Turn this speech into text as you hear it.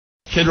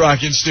Kid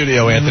Rock in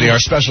studio, Anthony, our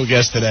special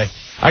guest today.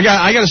 I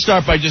got to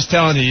start by just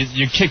telling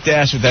you kicked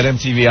ass with that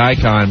MTV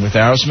Icon with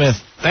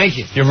Aerosmith. Thank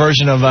you. Your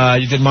version of,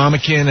 you did Mama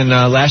Kin and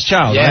Last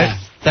Child, right?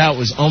 That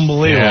was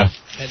unbelievable. Yeah.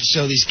 I had to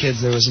show these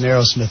kids there was an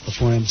Aerosmith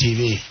before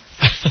MTV.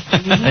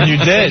 And you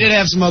did. They did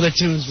have some other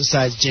tunes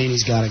besides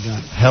Janie's Got a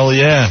Gun. Hell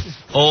yeah.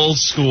 Old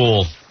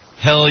school.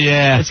 Hell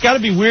yeah. It's got to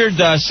be weird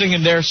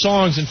singing their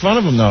songs in front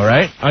of them, though,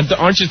 right?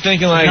 Aren't you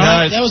thinking like...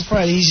 that was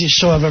probably the easiest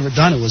show I've ever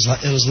done. It was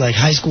like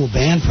high school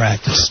band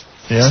practice.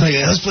 Yeah? It's like,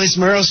 let's play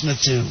some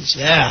Aerosmith tunes.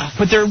 Yeah.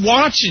 But they're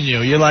watching you.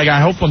 You're like, I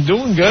hope I'm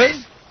doing good.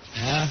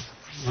 Yeah.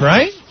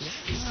 Right?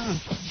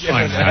 Yeah.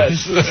 Why not?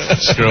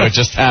 Screw it,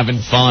 just having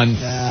fun.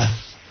 Yeah.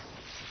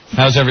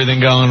 How's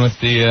everything going with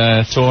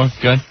the tour?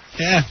 Good?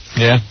 Yeah.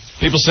 Yeah.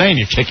 People saying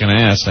you're kicking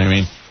ass, I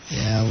mean...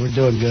 Yeah, we're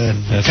doing good.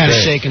 We're kind of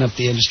shaking up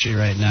the industry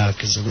right now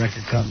because the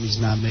record company's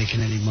not making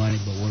any money,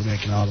 but we're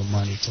making all the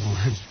money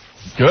touring.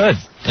 Good.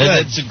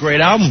 It's a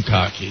great album,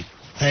 Cocky.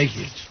 Thank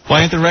you.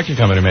 Why ain't the record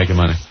company making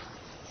money?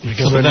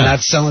 Because we're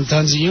not selling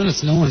tons of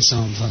units. No one's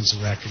selling tons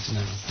of records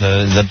now.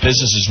 The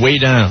business is way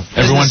down.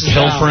 Everyone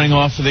pilfering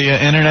off of the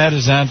internet?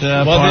 Is that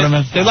part of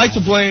it? They like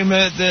to blame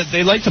it.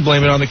 They like to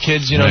blame it on the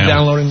kids,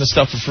 downloading the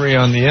stuff for free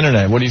on the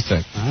internet. What do you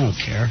think? I don't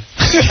care.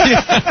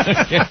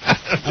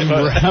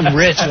 I'm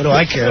rich. What do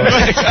I care?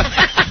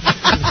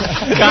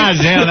 God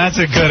damn, that's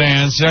a good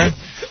answer.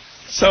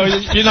 So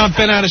you're not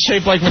bent out of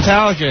shape like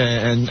Metallica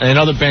and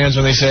other bands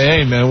when they say,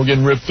 "Hey man, we're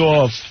getting ripped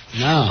off."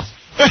 No.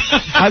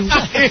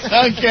 Okay,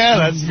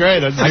 that's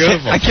great. That's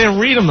beautiful. I can't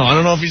read him though. I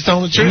don't know if he's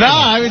telling the truth. No,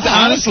 I would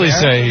honestly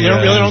say you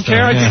really don't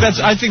care.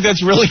 I think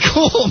that's really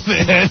cool,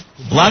 man.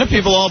 A lot of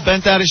people all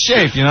bent out of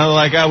shape.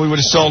 Like, we would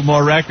have sold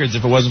more records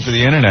if it wasn't for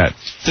the internet.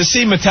 To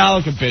see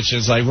Metallica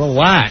bitches, like,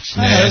 relax,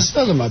 man.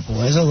 Those are my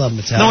boys. I love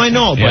Metallica. No, I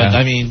know, but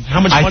I mean, how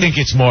much money? I think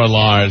it's more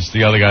Lars.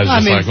 The other guys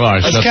just like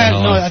Lars.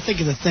 I think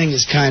the thing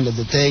is kind of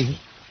that they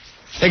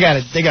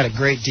got a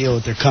great deal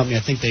with their company.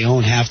 I think they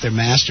own half their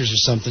masters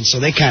or something, so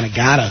they kind of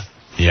gotta.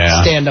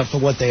 Yeah. Stand up for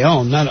what they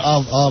own. None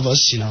of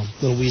us,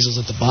 little weasels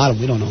at the bottom,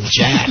 we don't own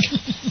jack.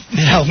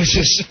 We're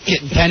just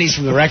getting pennies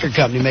from the record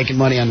company, making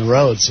money on the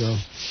road. So,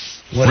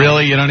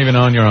 really, you don't even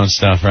own your own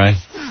stuff, right?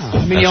 No,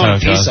 I mean, you own a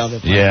piece of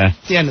it. But at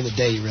the end of the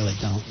day, you really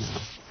don't. No.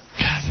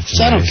 God, that's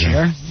so amazing. I don't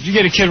care. Did you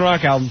get a Kid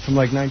Rock album from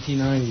like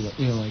 1990?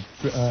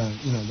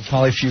 The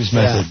Polyfuse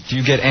method. Do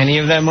you get any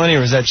of that money,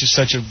 or was that just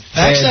such a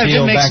bad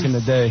deal back in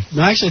the day?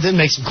 No, actually, I did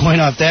make some coin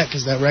off that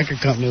because that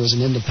record company was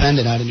an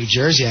independent out of New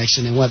Jersey.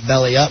 Actually, and they went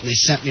belly up, and they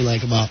sent me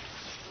like about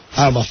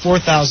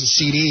 4,000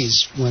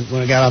 CDs when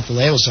I got off the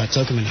label. So I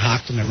took them and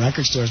hawked them at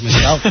record stores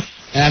myself,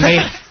 and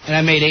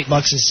I made $8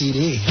 a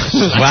CD.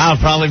 Wow,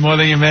 probably more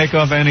than you make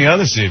off any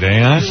other CD,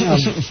 huh?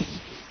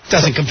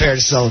 Doesn't compare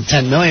to selling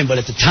 10 million, but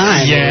at the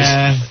time,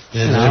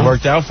 it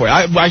worked out for you.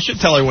 I should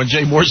tell everyone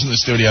Jay Moore's in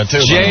the studio too.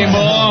 Jay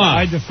Mohr.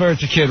 I defer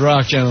to Kid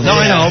Rock, gentlemen. No,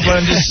 I know,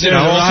 but I'm just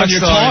all of a sudden you're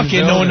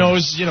talking, no one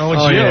knows it's you.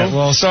 Yeah.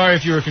 Well, sorry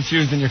if you were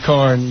confused in your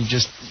car and you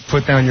just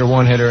put down your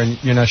one hitter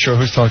and you're not sure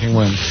who's talking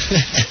when.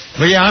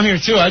 But yeah, I'm here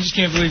too. I just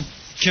can't believe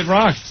Kid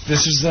Rock.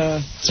 This is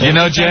you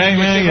know Jay,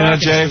 man. You know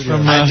Jay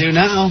from. I do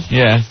now.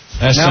 Yeah.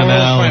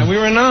 SNL. We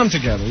were in Nam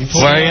together. Were you?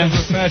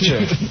 That's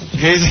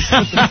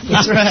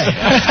right.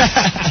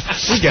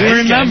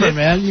 You remember,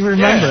 man. You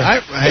remember.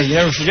 Yeah, you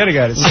never forget a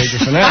guy that saved you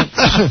from that.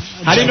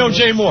 I didn't know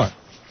Jay Mohr.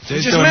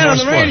 Jay's just met on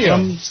the radio.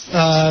 From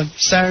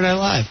Saturday Night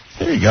Live.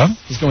 There you go.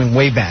 He's going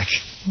way back.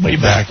 Way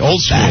back.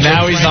 Old school.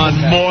 Now he's on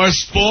Mohr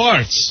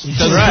Sports.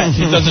 That's right.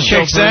 He doesn't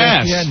kick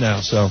ass. Yeah,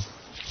 now, so.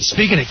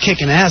 Speaking of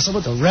kicking ass, how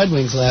about the Red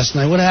Wings last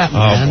night? What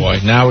happened, man? Oh,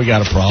 boy. Now we got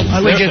a problem.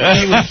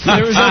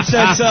 There was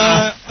upsets.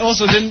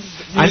 Also, New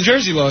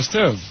Jersey lost,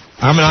 too.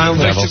 I'm an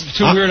Islander.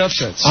 Two weird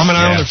upsets. I'm an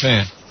Islander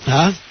fan.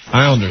 Huh?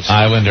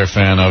 Islander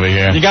fan over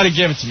here. You got to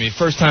give it to me.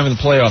 First time in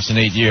the playoffs in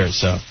 8 years,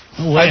 so.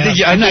 Oh,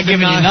 I'm not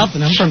giving you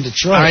nothing. I'm from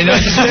Detroit. I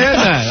understand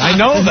that. I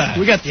know that.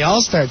 We got the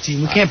All-Star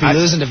team. We can't be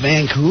losing to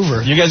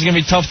Vancouver. You guys are going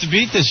to be tough to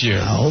beat this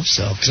year. I hope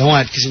so. Because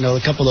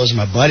a couple of those are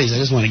my buddies.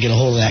 I just want to get a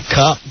hold of that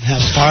cup and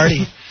have a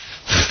party.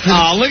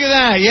 Oh, look at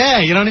that.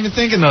 Yeah, you don't even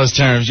think in those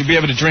terms. You'd be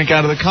able to drink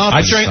out of the cup.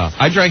 I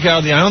drank out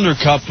of the Islander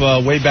cup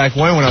way back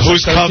when I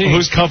was 13.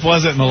 Whose cup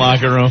was it in the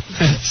locker room?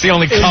 It's the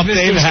only cup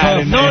they've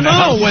had.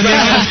 No. When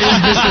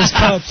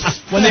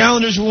the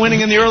Islanders were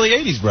winning in the early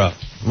 80s, bro.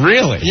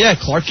 Really? Yeah,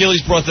 Clark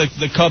Gillies brought the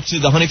cup to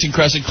the Huntington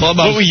Crescent Club.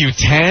 What were you,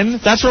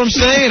 10? That's what I'm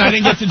saying. I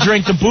didn't get to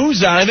drink the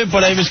booze out of it,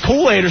 but it was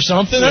Kool-Aid or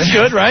something. That's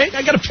good, right?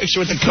 I got a picture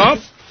with the cup.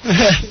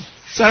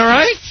 Is that all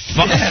right?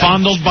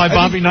 Fondled by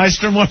Bobby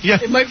Nystrom?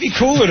 It might be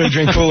cooler to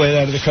drink Kool-Aid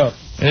out of the cup.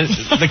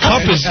 The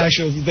cup is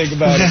actually, if you think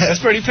about it,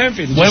 that's pretty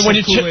pimpy.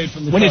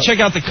 When you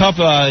check out the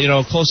cup,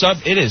 close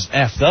up, it is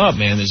effed up,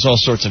 man. There's all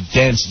sorts of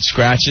dents and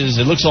scratches.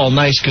 It looks all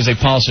nice because they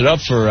polish it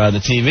up for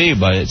the TV,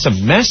 but it's a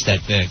mess.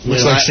 That thing.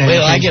 Wait till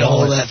I get a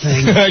hold of that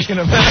thing. I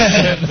can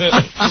imagine.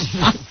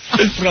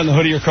 Put it on the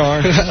hood of your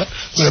car.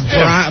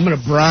 I'm gonna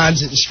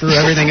bronze it and screw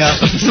everything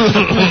up.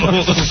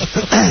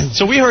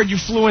 So we heard you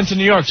flew into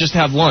New York just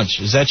to have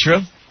lunch. Is that true?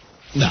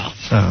 No.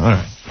 Oh, all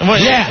right. Well,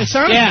 It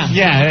sounded,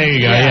 there you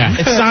go. Yeah.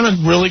 It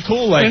sounded really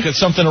cool, like it's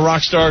something a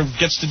rock star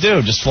gets to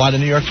do. Just fly to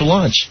New York for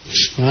lunch.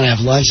 When I have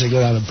lunch, I go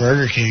down to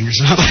Burger King or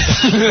something.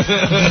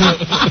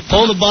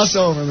 Pull the bus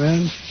over,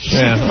 man.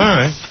 Yeah, all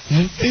right.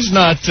 He's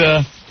not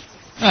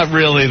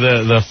really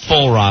the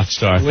full rock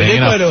star thing. We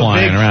did You're not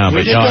flying around,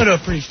 we but did go to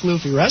a pretty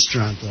floofy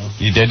restaurant, though.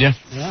 You did, you?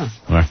 Yeah.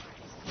 Where?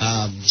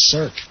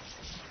 Cirque.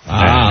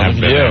 Ah,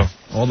 look at you.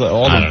 I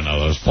don't know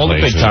those places. All the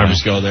big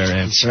timers go there,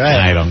 man. That's right.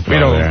 I don't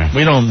go there.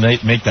 We don't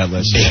make that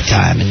list. Big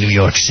time in New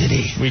York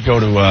City. We go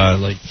to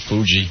like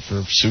Fuji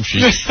for sushi.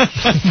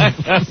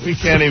 We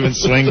can't even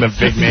swing the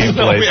big name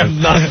No, we have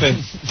places. nothing.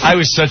 I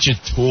was such a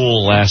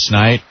tool last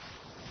night.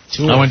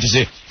 Tool. I went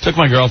to took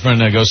my girlfriend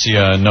to go see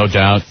No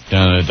Doubt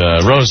down at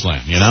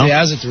Roseland, you know? Yeah,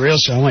 I was at the real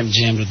show. I went and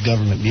jammed with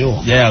Government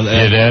Mule. Yeah,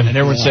 You did? And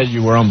everyone said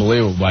you were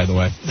unbelievable, by the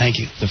way. Thank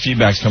you. The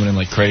feedback's coming in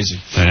like crazy.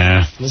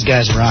 Yeah. Those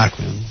guys rock,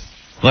 man.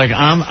 Like,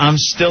 I'm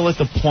still at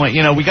the point,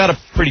 you know, we got a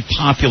pretty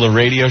popular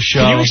radio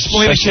show. Can you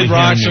explain to especially Kid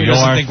Rock here so in he New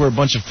doesn't York. think we're a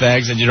bunch of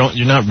fags and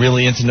you're not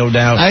really into No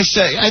Doubt? I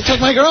took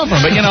my girlfriend,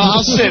 but, you know,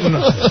 I'll sit and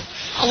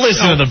I'll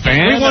listen to the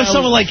band. We want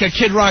someone like a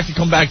Kid Rock to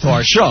come back to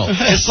our show.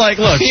 It's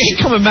like, look, He's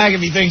coming back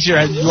if he thinks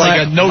you're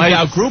like a No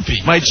Doubt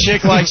groupie. My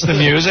chick likes the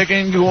music,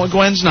 and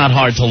Gwen's not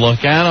hard to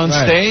look at on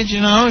stage, you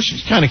know?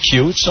 She's kind of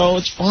cute, so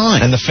it's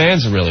fine. And the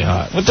fans are really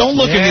hot. Well, don't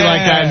look at me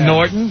like that,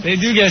 Norton. They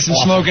do get some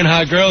smoking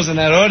hot girls in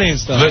that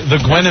audience, though. The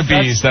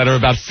Gwenabes that are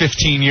about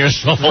 15 years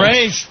old.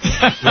 Great.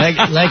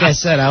 Like I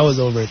said, I was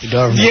over at the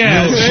Government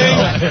Yeah, Mule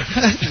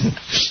show.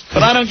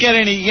 but I don't get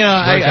any, you know,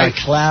 I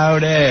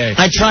cloudy.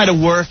 I try to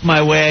work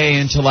my way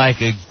into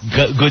like a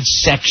good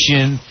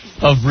section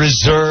of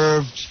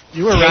reserved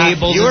You were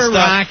tables you and were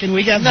stuff. rocking.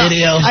 We got No,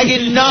 video. I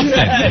get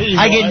nothing.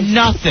 I get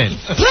nothing.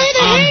 Play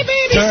the Hey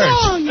Baby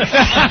song.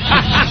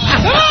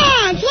 Come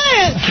on, play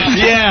it.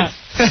 Yeah.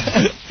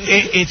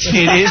 It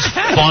is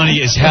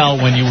funny as hell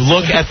when you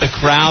look at the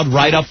crowd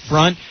right up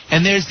front,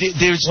 and there's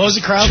What was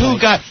the crowd two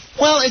like? guys.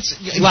 Well, it's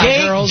lot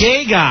of girls?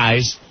 gay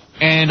guys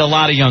and a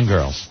lot of young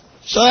girls.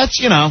 So that's,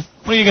 you know,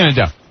 what are you gonna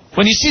do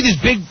when you see this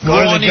big Go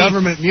to the brawny-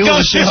 Government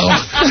Mule show.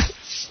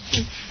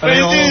 Are they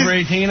all over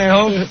 18, I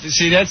hope?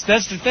 See, that's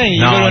the thing.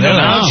 You No, go to a no, No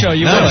no. Doubt show,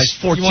 you No, want it's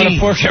to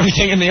pork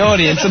everything in the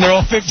audience, and they're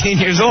all 15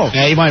 years old.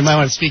 Yeah, you might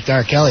want to speak to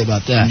R. Kelly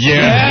about that.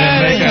 Yeah,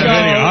 there make you that go.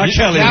 video. R.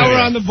 Kelly Now video.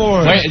 we're on the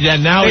board. Wait, yeah,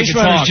 now we Face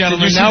can runners, talk.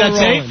 gentlemen, Did you see now that we're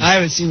tape? rolling. I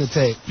haven't seen the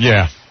tape.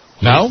 Yeah.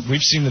 No? We've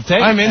seen the tape.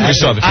 I'm in We there.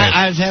 saw the tape.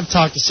 I have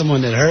talked to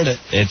someone that heard it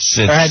It's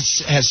or has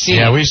seen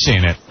Yeah, it. we've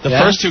seen it. the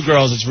Yeah? first two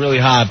girls. It's really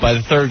hot. By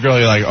the third girl,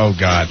 you're like, oh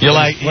god. You're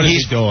like, what is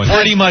he's he doing?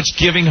 pretty much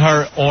giving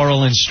her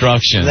oral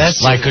instructions.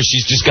 That's- like, because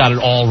she's just got it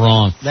all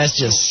wrong. That's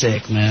just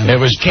sick, man. It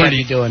was you can't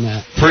pretty- be doing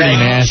that. Pretty You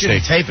nasty.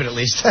 should tape it at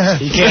least.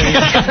 You can't.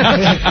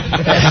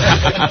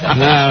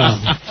 No.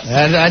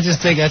 I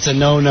just think that's a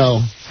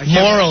no-no.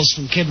 Morals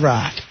from Kid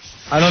Rock.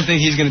 I don't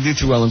think he's going to do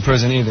too well in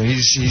prison either. He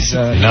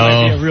No.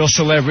 might be a real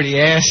celebrity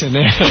ass in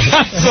there.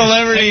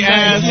 Celebrity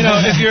ass. You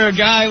know, if you're a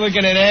guy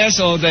looking at ass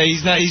all day,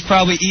 he's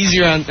probably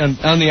easier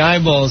on the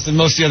eyeballs than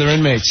most of the other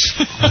inmates.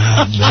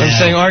 I'm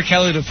saying R.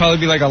 Kelly would probably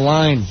be like a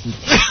line.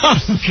 Oh,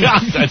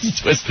 God,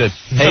 that's twisted.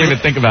 I didn't even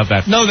think about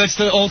that. No, that's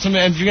the ultimate.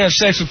 If you're going to have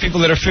sex with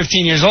people that are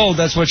 15 years old,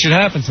 that's what should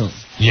happen to them.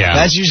 Yeah.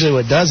 That's usually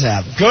what does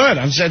happen. Good.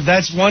 I'm saying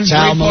that's one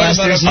Child great part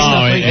about molesters.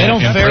 our Oh, They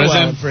don't in fare prison?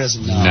 well in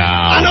prison. No. No.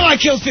 I know I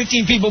killed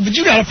 15 people, but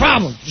you got a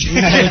problem.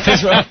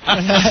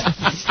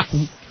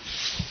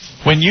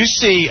 When you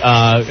see,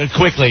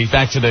 quickly,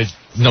 back to the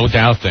No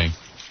Doubt thing,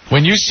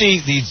 when you see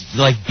these,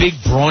 like, big,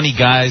 brawny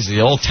guys,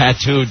 the all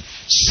tattooed,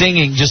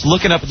 singing, just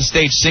looking up at the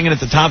stage, singing at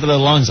the top of their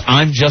lungs,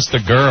 I'm just a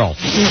girl.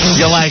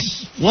 You're like,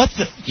 what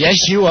the...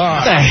 Yes, you are.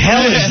 What the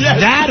hell is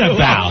that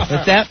about?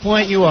 At that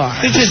point, you are.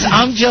 It's just,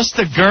 I'm just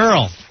a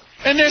girl.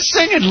 And they're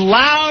singing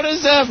loud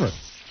as ever.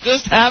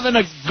 Just having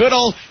a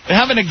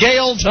gay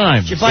old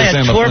time. Did you buy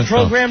a tour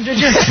program, did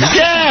you?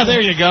 Yeah,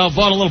 there you go.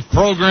 Bought a little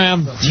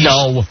program.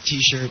 No.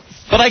 T-shirt.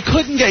 But I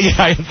couldn't get,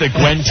 I had the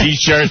Gwen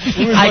t-shirt.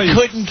 I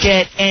couldn't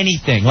get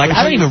anything. Like,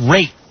 I don't even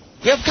rate.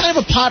 We have kind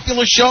of a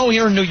popular show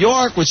here in New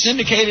York. We're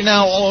syndicated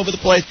now all over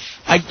the place.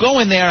 I go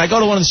in there, I go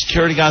to one of the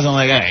security guys, I'm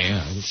like, hey, you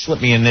know,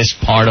 slip me in this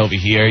part over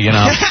here, you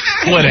know,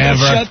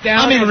 whatever. Shut down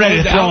I'm even and ready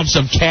to go throw down. him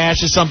some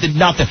cash or something.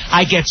 Nothing.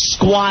 I get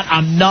squat.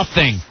 I'm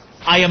nothing.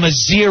 I am a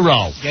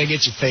zero. You gotta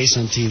get your face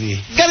on TV.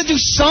 You gotta do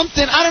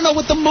something. I don't know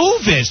what the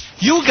move is.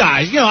 You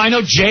guys, you know, I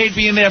know Jay'd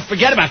be in there.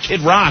 Forget about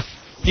Kid Rock.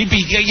 He'd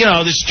be, you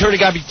know, the security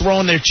guy would be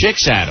throwing their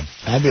chicks at him.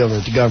 I'd be over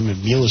at the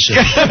Government Mule show.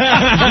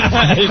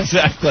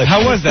 Exactly.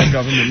 How was that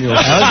government mule?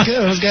 That was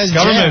good. Those guys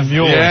Government jam.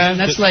 Mule. Yeah, and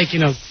that's like, you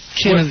know,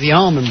 kin of the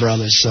Allman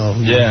Brothers, so.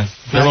 Yeah,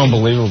 they're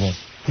unbelievable.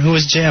 Who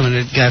was jamming?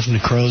 The guy from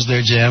the Crows there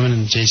jamming,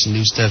 and Jason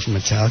Newsted from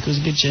Metallica. It was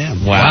a good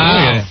jam.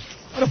 Wow.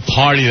 What a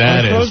party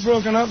that Are is. those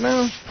broken up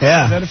now?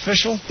 Yeah. Is that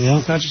official? Yeah.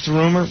 It's not just a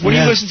rumor? What do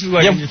you Yeah. listen to,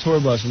 like, on your tour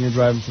bus when you're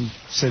driving from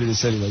city to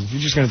city? Like, if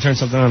you're just going to turn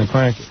something on and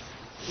crank it.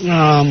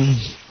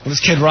 What does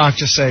Kid Rock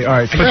just say? All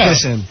right, put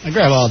this in. I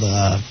grab all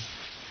the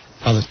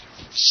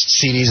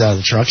CDs out of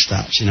the truck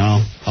stops, you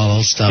know, all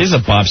those stuff. He's a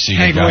Bob Seger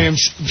Hank guy.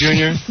 Williams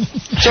Jr.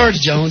 George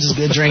Jones is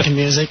good drinking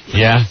music.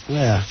 Yeah.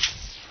 Yeah.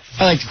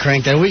 I like to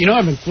crank that. We've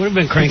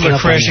been cranking People are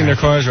up crashing on their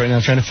cars right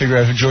now trying to figure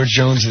out who George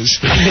Jones is.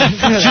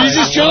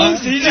 Jesus Jones?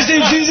 Did you just say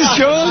Jesus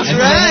Jones?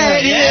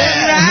 Right,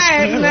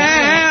 right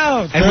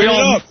now.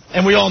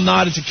 And we all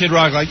nodded to Kid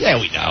Rock like, yeah,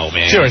 we know,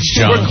 man. George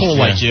Jones. We're cool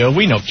like you.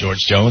 We know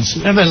George Jones.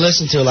 I've been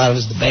listening to a lot of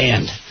his The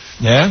Band.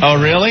 Yeah?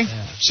 Oh, really?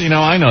 Yeah. See,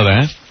 now I know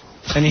that.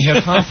 Any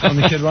hip hop on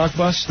the Kid Rock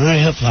bus? All right,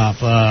 hip-hop.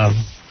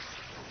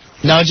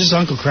 No, just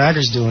Uncle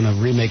Cracker's doing a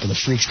remake of The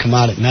Freaks Come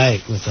Out at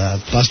Night with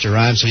Busta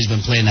Rhymes, so he's been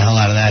playing the hell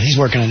out of that. He's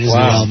working on his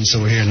new album, so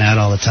we're hearing that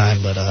all the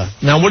time. But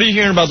Now, what are you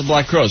hearing about the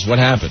Black Crowes? What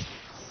happened?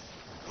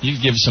 You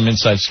give us some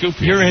inside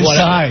scoop here. You're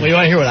inside. You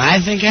want to hear what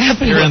I think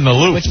happened? You're in the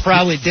loop. Which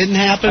probably didn't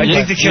happen. I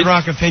think the Kid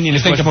Rock opinion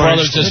is You think much the more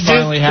brothers just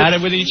finally had it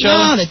with each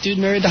No, other? that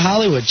dude married the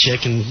Hollywood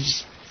chick in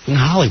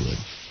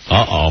Hollywood.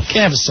 Uh-oh.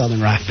 Can't have a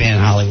Southern rock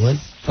band in Hollywood.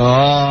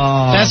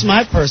 Oh. That's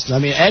my personal. I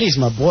mean, Eddie's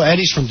my boy.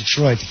 Eddie's from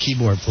Detroit, the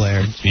keyboard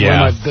player.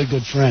 Yeah. One of my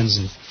good friends,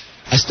 and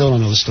I still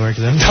don't know the story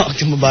because I haven't talked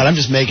to him about it. I'm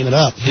just making it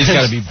up. He's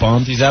got to be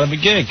bummed. He's out of a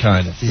gig,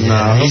 kind of. Yeah,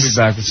 No, he'll be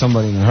back with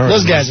somebody in a hurry.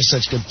 Those guys are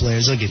such good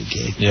players. They'll get a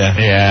gig. Yeah.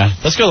 Yeah.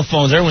 Let's go to the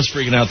phones. Everyone's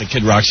freaking out that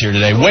Kid Rock's here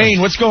today. Wayne,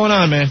 what's going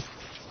on, man?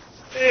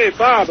 Hey,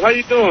 Bob, how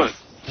you doing?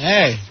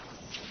 Hey.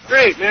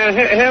 Great, man.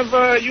 Have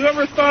you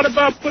ever thought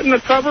about putting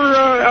a cover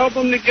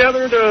album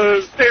together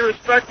to pay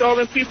respect to all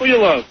the people you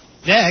love?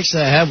 Yeah,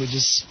 actually, I have.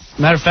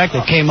 Matter of fact,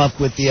 I came up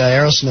with the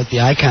Aerosmith,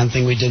 the Icon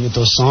thing we did with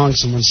those songs.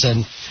 Someone said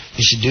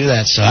you should do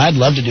that, so I'd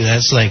love to do that.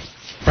 It's like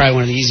probably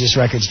one of the easiest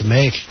records to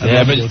make.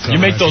 Yeah, but you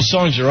make those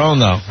songs your own,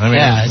 though. I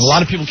mean, Yeah, a lot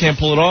of people can't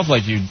pull it off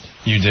like you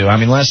do. I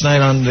mean, last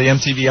night on the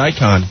MTV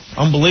Icon,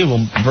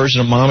 unbelievable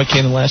version of Mama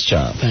Came the Last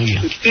Job. Thank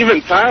you.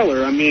 Steven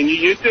Tyler, I mean,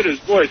 you did his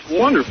voice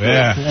wonderful.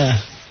 Yeah.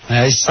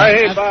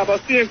 Hey, Bob, I'll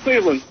see you in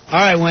Cleveland. All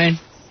right, Wayne.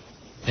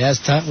 Yeah, it's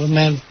tough. Well,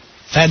 man,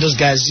 I've had those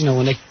guys, you know,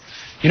 when they...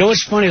 You know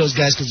what's funny, those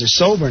guys, because they're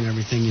sober and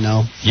everything, you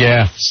know.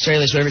 Yeah. Straight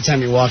like, so every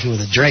time you're walking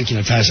with a drink, you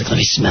know, Tyler's like, let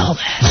me smell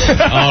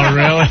that. Oh,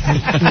 really?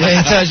 Yeah,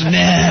 he tells you,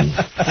 man,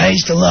 I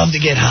used to love to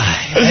get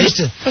high.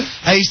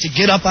 I used to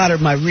get up out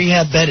of my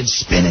rehab bed and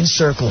spin in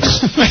circles.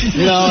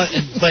 You know,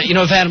 but, you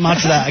know, I've had him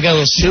out to that. I got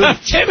a little studio.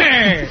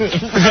 Timmy!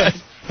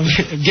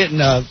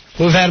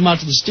 We've had them out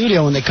to the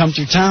studio when they come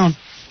through town.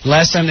 The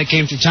last time they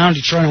came through town,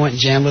 Detroit, I went and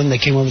jammed with them. They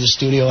came over to the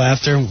studio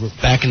after, and we're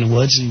back in the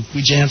woods, and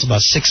we jammed till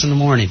about 6 in the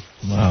morning.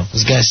 Wow.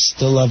 Those guys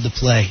still love to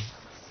play,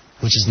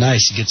 which is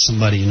nice. You get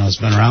somebody, you know, who's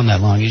been around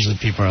that long. Usually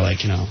people are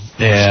like, you know,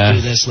 Yeah.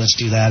 let's do this, let's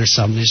do that, or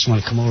something. They just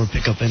want to come over,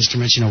 pick up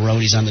instruments, you know,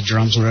 roadies on the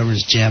drums, whatever,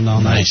 just jam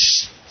all night.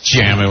 Nice.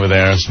 Jamming with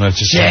Aerosmith.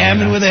 Just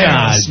Jamming with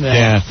Aerosmith.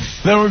 Yeah.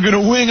 Then we're going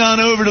to wing on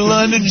over to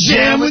London,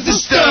 jam with the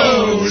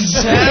Stones.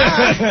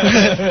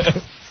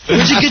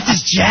 Where'd you get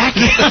this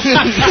jacket?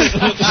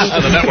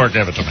 The network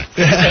gave it to me.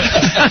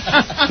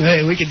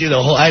 Hey, we could do the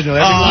whole. I know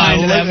every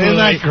line of that Isn't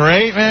movie. that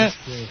great, man?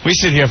 We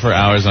sit here for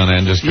hours on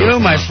end just You,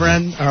 my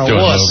friend, are a Do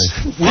a wuss.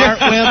 movie. Part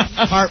wimp,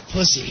 part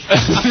pussy.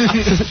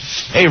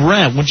 Hey,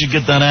 Rat, when'd you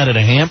get that out of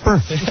the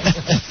hamper?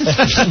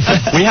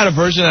 We had a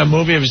version of that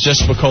movie. It was just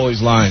Spicoli's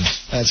lines.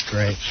 That's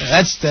great.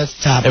 That's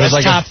top. It was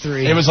That's like top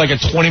three. It was like a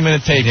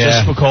 20-minute take,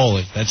 just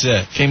Spicoli. That's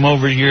it. Came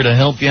over here to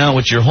help you out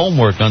with your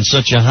homework on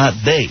such a hot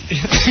day.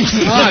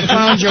 Oh, I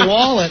found your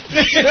wallet.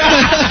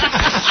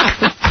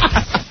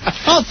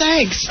 Oh,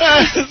 thanks.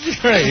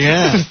 Great,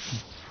 yeah.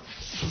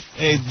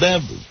 Hey,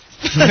 Deborah.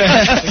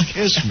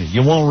 Kiss me.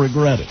 You won't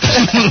regret it.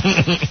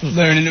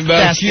 Learning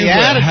about That's the Cuba.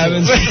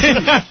 attitude.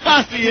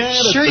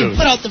 The Sure, you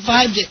put out the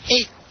vibe to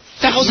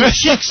 8,000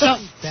 chicks.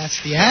 Something.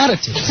 That's the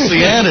attitude. That's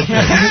the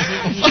attitude.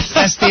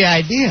 That's the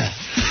idea.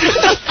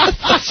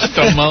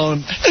 The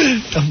moan.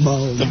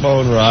 The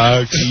moan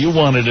rocks. You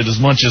wanted it as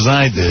much as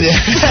I did.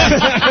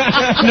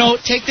 No,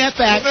 take that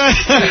back. All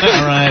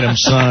right, I'm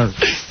sorry.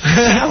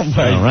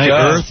 All right,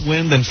 God. Earth,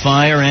 Wind, and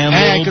Fire, and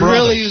Hey, I Little could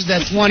Brother. really use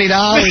that $20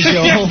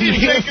 you owe me.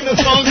 He's making the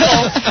phone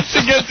call to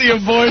get the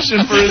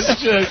abortion for his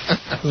chick.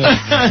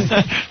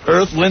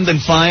 Earth, Wind,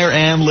 and Fire,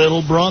 and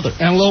Little Brother.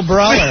 And little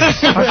brother.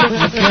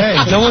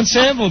 Okay. No one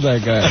sampled that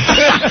guy.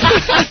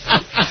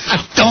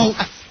 Don't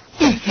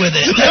with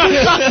it.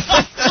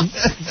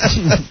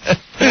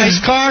 Nice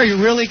car.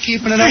 You're really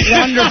keeping it up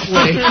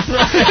wonderfully.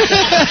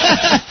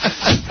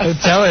 I'll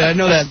tell you, I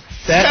know that.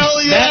 Hell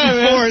yeah, that and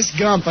man. Forrest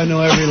Gump, I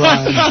know every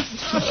line.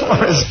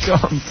 Forrest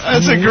Gump.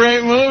 That's a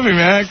great movie,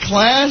 man.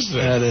 Classic.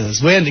 That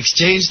is. We had an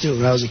exchange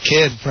student when I was a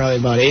kid, probably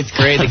about 8th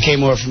grade. They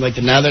came over from like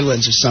the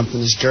Netherlands or something,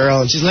 this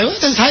girl, and she's like, "What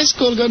is high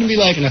school going to be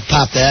like?" And I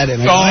popped that in.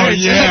 I go, Oh, "Alright,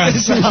 yeah. check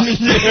this out."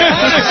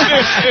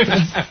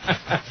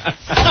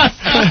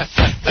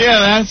 Yeah,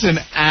 that's an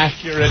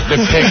accurate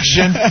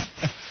depiction.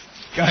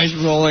 Guys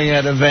rolling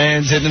out of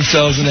vans, hitting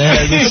themselves in the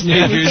head with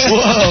sneakers.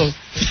 Whoa.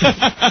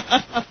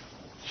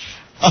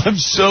 I'm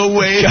so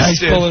wasted. Guys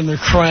pulling their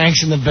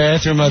cranks in the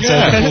bathroom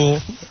outside the pool.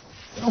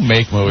 Don't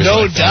make movies No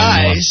like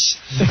that dies.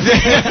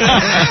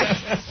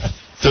 anymore.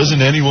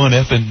 Doesn't anyone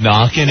effing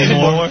knock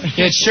anymore?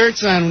 You had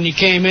shirts on when you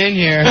came in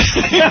here.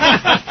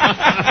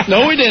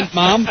 No, we didn't,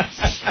 Mom.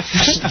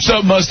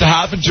 Something must have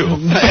happened to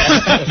him.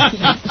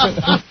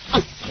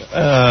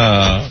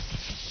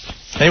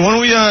 Hey, why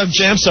don't we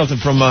jam something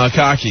from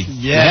Cocky?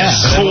 Yeah.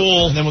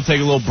 Cool. And then we'll take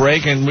a little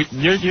break, and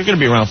you're going to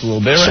be around for a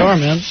little bit, right? Sure,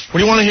 man. What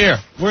do you want to hear?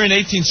 We're in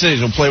 18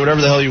 cities. We'll play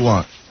whatever the hell you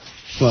want.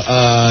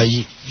 Well,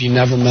 you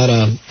never met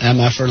a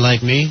MFer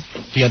like me?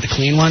 You got the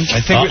clean one?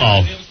 I think.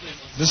 Oh,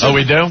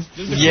 we do?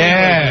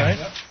 Yeah.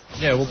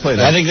 Yeah, we'll play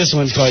that. I think this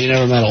one's called You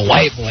Never Met a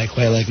White Boy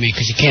Quite Like Me,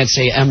 because you can't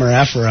say M or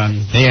Effer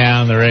on... Yeah,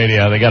 on the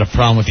radio. They got a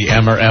problem with the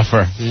M or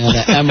Effer. Yeah,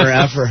 the M or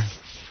Effer.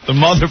 The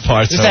mother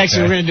part's This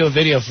actually, we're going to do a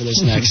video for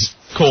this next.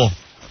 Cool.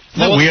 Isn't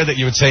that weird that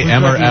you would say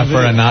M or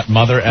Effer and not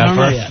mother I don't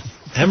know Effer? yet.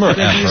 M or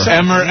Effer.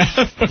 M or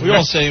Effer. We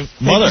all say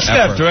mother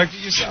Effer. Direct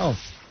it yourself.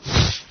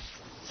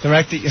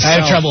 Direct it yourself.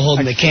 I have trouble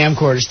holding the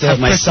camcorder still.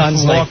 My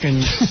son's like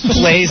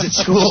plays at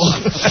school.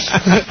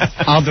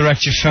 I'll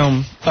direct your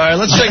film. All right,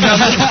 let's check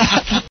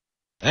out.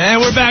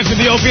 And we're back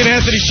with the Opie and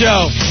Anthony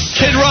Show.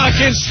 Kid Rock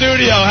in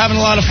studio, having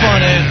a lot of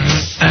fun.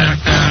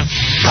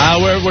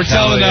 We're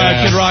telling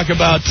Kid Rock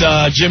about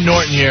Jim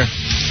Norton here.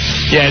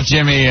 Yeah,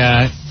 Jimmy,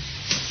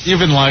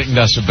 you've enlightened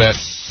us a bit.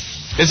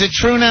 Is it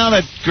true now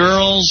that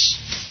girls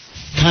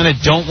kind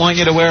of don't want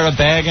you to wear a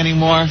bag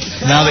anymore?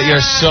 Now that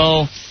you're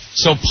so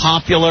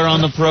popular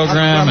on the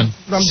program and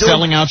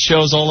selling out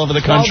shows all over the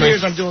 12 country?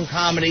 years I'm doing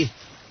comedy.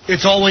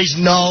 It's always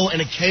no,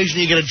 and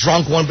occasionally you get a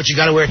drunk one, but you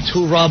got to wear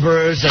 2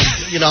 rubbers. And,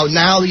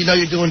 now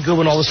you're doing good,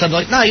 and all of a sudden,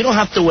 like, no, you don't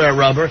have to wear a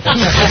rubber. They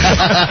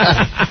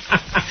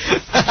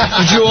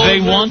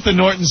want the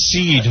Norton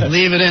seed.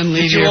 Leave it in.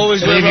 Leave your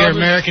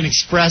American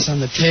Express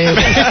on the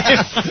table.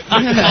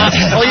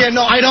 Oh, yeah,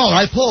 no, I don't.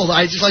 I pulled.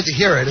 I just like to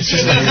hear it. It's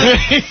just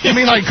you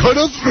mean I could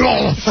have?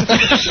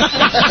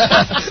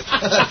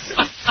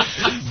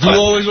 Do you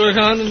always wear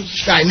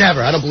condoms? I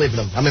never. I don't believe in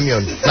them. I'm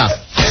immune. No.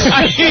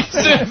 He's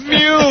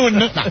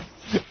immune.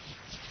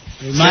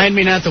 Remind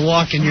me not to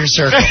walk in your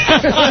circle. I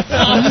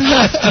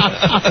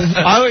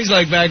always,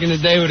 back in the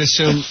day, would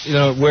assume,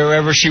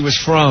 wherever she was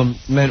from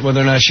meant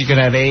whether or not she could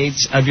have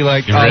AIDS. I'd be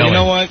like, Really? You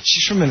know what?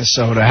 She's from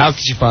Minnesota. How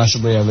could she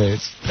possibly have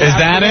AIDS? Is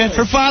that it?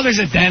 Her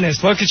father's a dentist.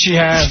 What could she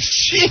have?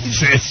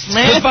 Jesus, Her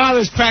man.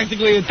 father's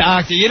practically a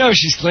doctor.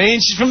 She's clean.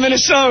 She's from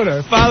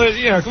Minnesota. Her father,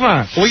 come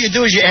on. What you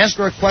do is you ask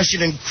her a question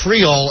in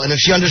Creole, and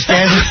if she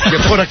understands it, you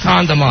put a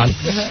condom on.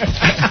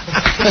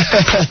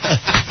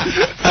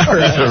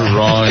 You're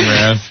wrong,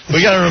 man. We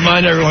got to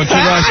remind everyone,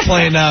 Kid Rock's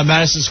playing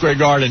Madison Square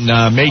Garden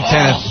May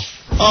 10th.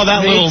 Oh,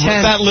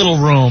 that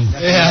little room.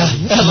 Yeah.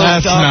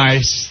 That's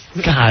nice.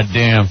 God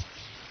damn.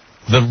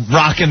 The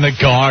Rock in the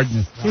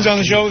Garden. Who's on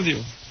the show with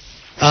you?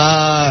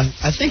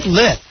 I think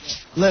Lit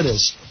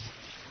is.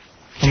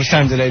 How much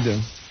time do they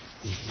do?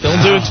 They'll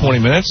do it 20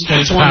 minutes.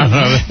 I don't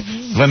know.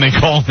 When they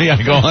call me, I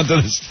go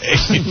onto the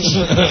stage.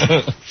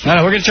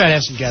 We're going to try to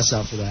have some guests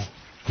out for that.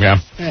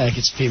 Yeah. Yeah, I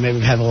could maybe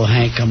have a little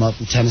Hank come up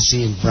from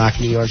Tennessee and rock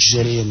New York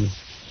City, and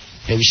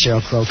maybe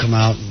Sheryl Crow come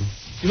out. And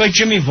You like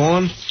Jimmy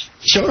Vaughn?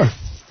 Sure.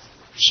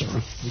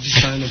 We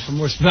just signed him for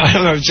more sports. No, I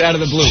don't know. It's out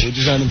of the blue. We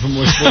just signed him for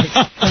more sports.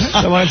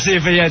 I want to see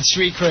if he had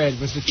street cred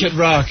with the Kid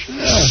Rock.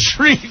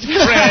 Street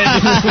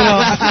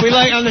cred. We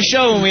like on the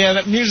show when we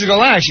have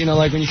musical acts,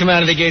 like when you come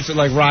out of the gates with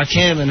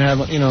Rakim and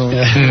have, you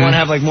want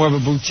to have more of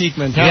a boutique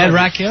mentality. You had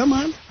Rakim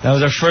on? That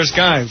was our first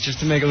guy,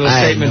 just to make a little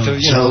statement to,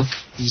 joke.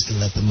 He used to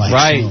let the mic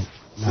smoke.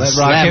 Let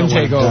Rakim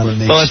take over.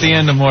 Well, at the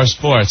end of More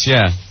Sports,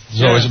 yeah.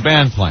 There's always a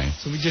band playing.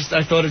 So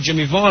I thought of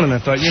Jimmy Vaughn, and I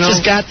thought,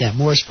 just got that,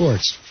 More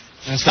Sports.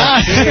 That's right.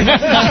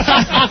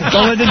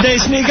 Don't let the day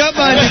sneak up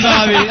on you,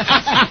 Bobby.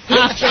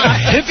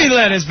 Hippie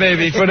lettuce,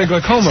 baby, for the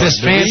glaucoma. This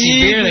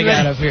fancy beer they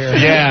got up here.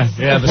 Yeah,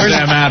 the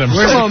Sam Adams.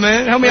 Come on,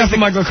 man. Help me out for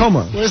my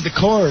glaucoma. Where's the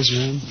Coors,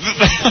 man?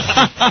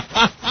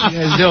 What you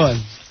guys doing?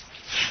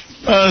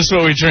 That's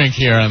what we drink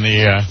here on the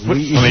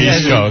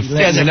East Coast. You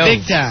guys are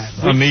big time.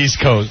 On the East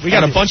Coast. We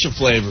got a bunch of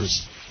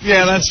flavors.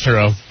 Yeah, that's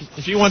true.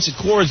 If he wants a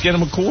Coors, get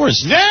him a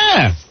Coors.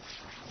 Yeah.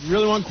 You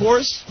really want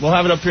Coors? We'll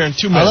have it up here in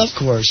 2 minutes. I love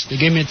Coors. They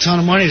gave me a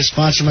ton of money to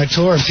sponsor my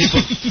tour, and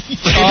people...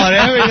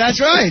 That's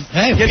right.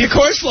 Hey, get your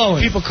Coors flowing.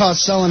 People call it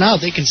selling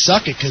out. They can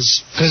suck it,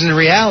 because in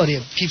reality,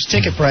 it keeps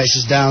ticket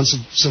prices down,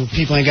 so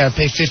people ain't got to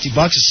pay $50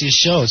 to see a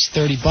show. It's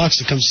 $30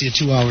 to come see a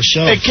 2-hour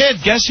show. Hey,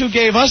 kid, guess who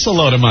gave us a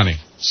load of money?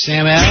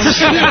 Sam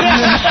Adams.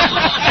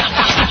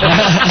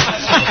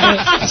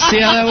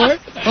 See how that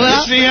worked?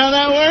 Well, see how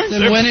that worked?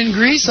 Then when in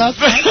Greece,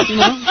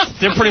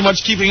 They're pretty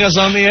much keeping us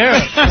on the air.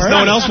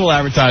 No one else will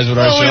advertise with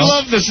our show. We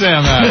love the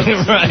Sam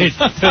Adams. Right.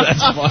 That's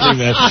funny,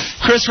 man.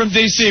 Chris from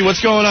D.C.,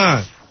 what's going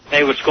on?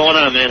 Hey, what's going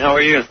on, man? How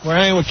are you? We're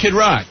hanging with Kid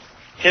Rock.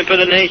 Pimp of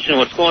the Nation.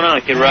 What's going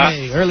on, Kid Rock?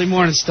 Hey, early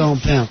morning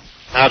Stone Pimp.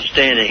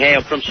 Outstanding. Hey,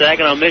 I'm from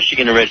Saginaw,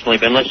 Michigan originally.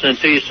 Been listening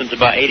to you since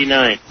about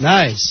 89.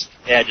 Nice.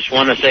 Yeah, I just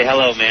wanted to say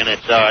hello, man.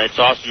 It's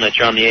awesome that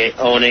you're on the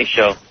O&A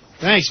show.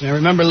 Thanks, man.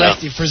 Remember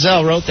Lefty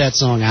Frizzell wrote that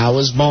song, I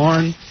was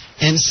born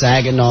in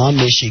Saginaw,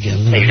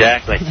 Michigan.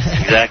 Exactly.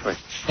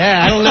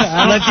 Yeah, I don't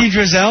Lefty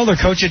Frizzell, the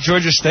coach at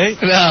Georgia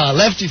State? No,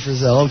 Lefty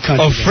Frizzell, old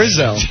country. Oh,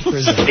 Frizzell.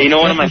 Hey, you know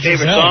one of my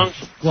favorite songs?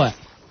 What?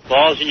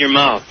 Balls in Your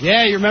Mouth.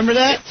 Yeah, you remember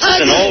that? It's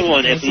an old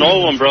one. It's an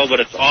old one, bro, but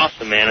it's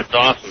awesome, man. It's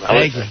awesome. I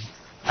like it.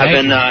 I've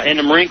been in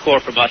the Marine Corps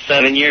for about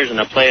 7 years, and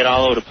I play it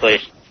all over the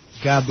place.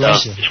 God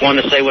bless you. Just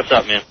wanted to say what's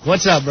up, man.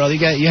 What's up, brother?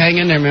 You hang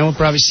in there, man. We'll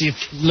probably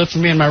look for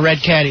me in my red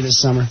caddy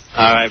this summer.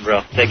 All right,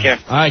 bro. Take care.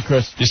 All right,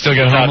 Chris. You still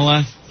get home a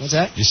lot? What's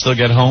that? You still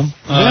get home?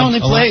 We only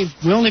play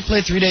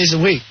 3 days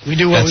a week. We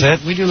do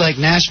we do like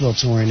Nashville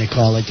touring, they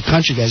call it. Like the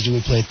country guys do.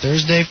 We play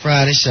Thursday,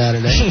 Friday,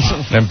 Saturday.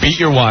 Then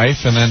beat your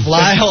wife and then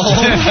fly home.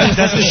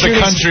 That's the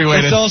country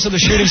way. It's also the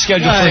shooting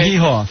schedule for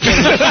Hee-Haw.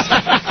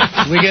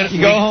 You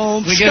go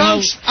home. We get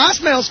home. I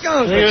smell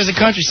skunks. Here's a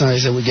country song.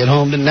 They said we get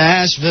home to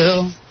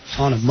Nashville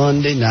on a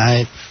Monday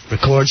night,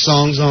 record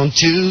songs on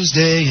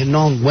Tuesday, and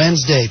on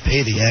Wednesday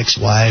pay the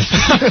ex-wife.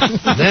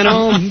 Then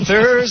on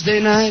Thursday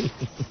night,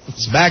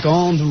 it's back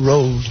on the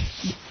road.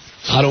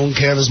 I don't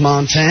care if it's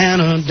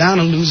Montana, down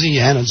in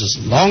Louisiana, just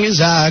as long as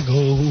I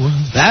go.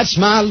 That's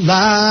my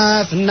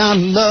life, and I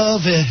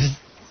love it.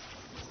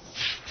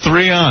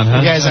 3 on,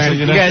 huh?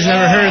 You guys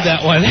never heard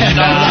that one. No,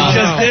 you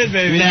just did,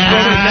 baby. You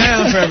put it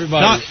down for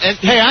everybody.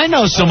 Hey, I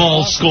know some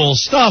old school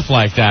stuff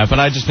like that, but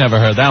I just never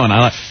heard that one.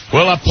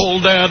 Well, I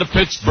pulled out of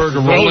Pittsburgh,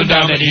 rolling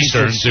down the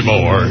eastern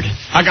seaboard.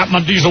 I got my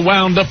diesel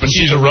wound up, and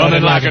she's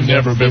running like a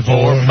never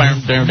before.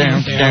 There's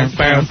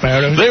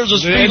a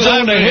speed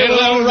on the hill,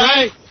 all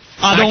right.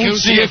 I don't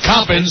see a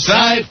cop in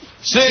sight.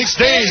 6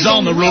 days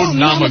on the road,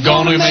 and I'm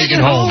gonna make it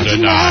home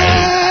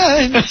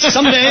tonight.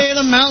 Someday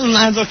the mountain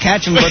lions will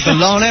catch him, but the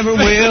law never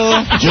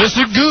will.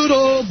 Just a good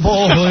old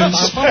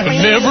boys.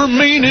 Never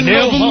meaning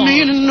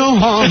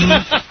no harm.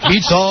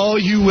 Beats all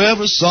you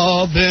ever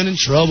saw. Been in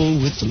trouble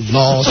with the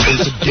law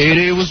since the day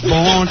they was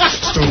born.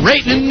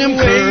 Straightening them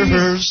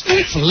curves,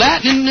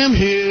 flattening them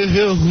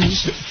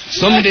hills.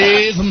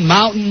 Someday the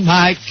mountain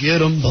might get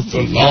them, but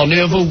the law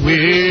never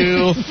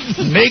will.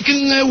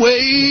 Making their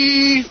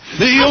way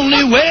the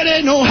only way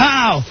they know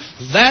how.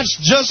 That's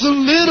just a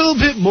little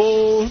bit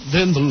more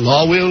than the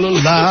law will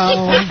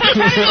allow.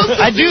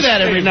 I do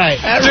that every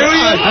night. Do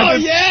you?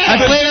 I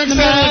play that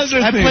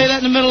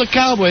in the middle of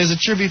Cowboy as a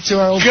tribute to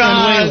our old friend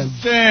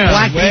Waylon. Damn.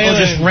 Black people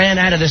just ran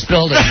out of this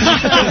building.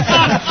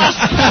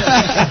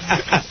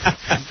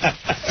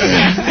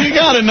 You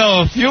gotta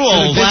know a few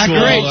old Black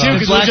great too,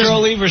 because Black Girl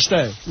Leave or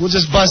Stay. We'll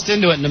just bust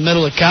into it in the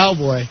middle of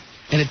Cowboy.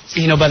 And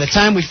by the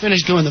time we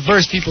finish doing the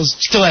verse, people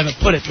still haven't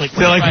put it. They're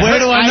like, where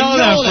do I know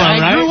that from?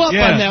 I grew up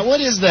on that.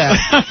 What is that?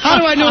 How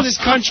do I know this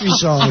country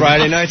song?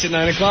 Friday nights at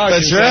 9 o'clock.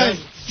 That's right.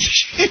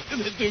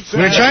 We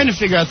were trying to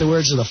figure out the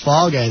words of the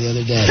Fall Guy the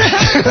other day.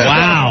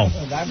 Wow.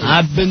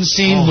 I've been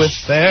seen with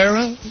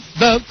Farrah.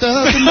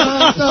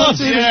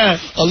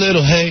 A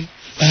little hey.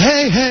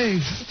 Hey,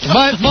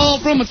 might fall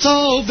from a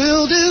tall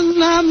building.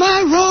 I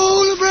might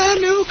roll a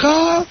brand new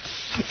car.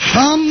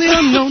 I'm the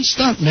unknown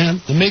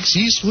stuntman that makes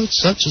Eastwood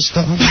such a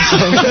star. Come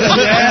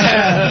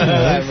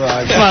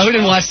on, who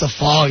didn't watch The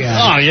Fall Guy?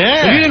 Oh,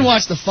 yeah. If you didn't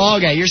watch The Fall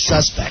Guy, you're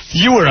suspect.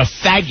 You were a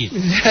faggot.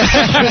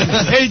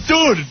 Hey,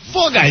 dude,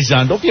 Fall Guy's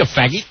on. Don't be a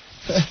faggot.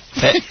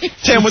 Hey,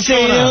 Tim, what's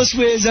going on?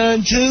 Elsewhere's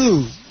on,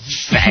 too.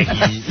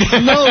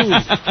 Faggot. No.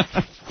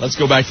 Let's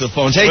go back to the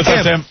phones. Hey, What's Tim.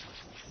 up, Tim?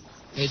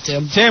 Hey,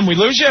 Tim. Tim, we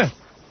lose you?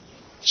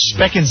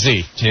 Speck and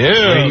Z.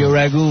 Radio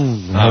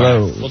Ragoon.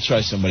 Hello. Right. We'll try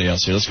somebody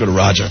else here. Let's go to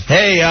Roger.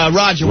 Hey,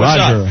 Roger, what's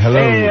up?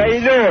 Hello. Hey, how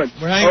you doing?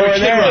 We're hanging with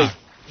Kid Rock.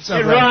 What's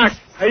up, Kid Roger? Rock,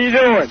 how you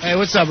doing? Hey,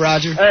 what's up,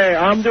 Roger? Hey,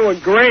 I'm doing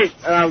great.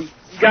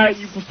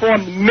 You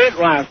performed Mint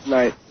last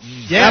night.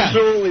 Yeah.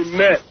 Absolutely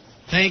Mint.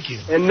 Thank you.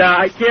 And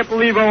I can't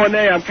believe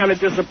O&A. I'm kind of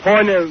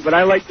disappointed, but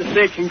I like to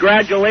say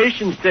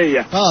congratulations to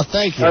you. Oh,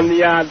 thank you. On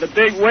the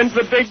big, when's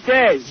the big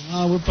day?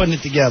 Oh, we're putting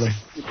it together.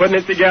 You're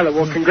putting it together.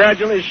 Well,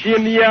 congratulations. Is she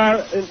in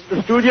the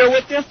studio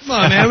with you? Come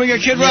on, man. We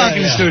got Kid Rock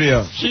in the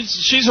studio.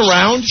 She's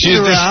around.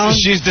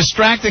 She's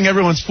distracting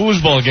everyone's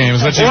foosball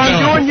games. That's what she's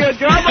doing. I'm doing your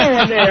job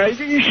over there.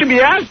 You should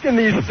be asking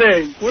these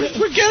things.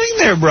 We're getting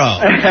there,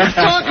 bro. We're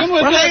talking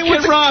with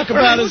Kid Rock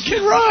about his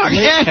Kid Rock.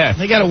 Yeah.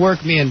 They got to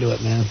work me into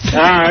it, man.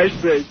 I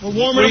see. We're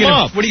warming him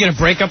up. What are you going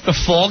to break up the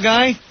Fall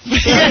Guy?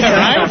 Yeah,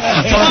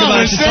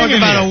 right? Talk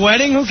about a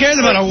wedding? Who cares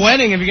about a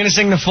wedding if you're going to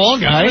sing the Fall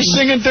Guy? We're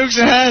singing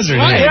Dukes of Hazzard.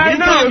 Right. Yeah, I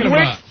know. What are you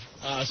talking about?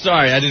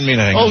 Sorry, I didn't mean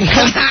anything. Old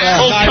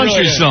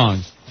country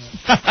songs.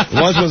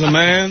 Once was a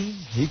man,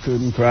 he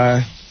couldn't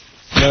cry.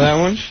 You know that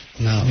one?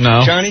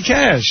 No. Johnny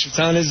Cash. It's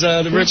on his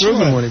the Rick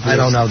Rubin one. I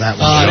don't know that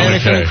one. Man,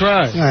 he couldn't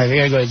cry. All right, we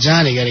got to go to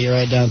Johnny. Got to get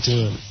right down to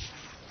it.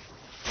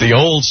 The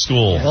old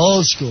school.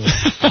 Old school.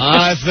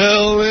 I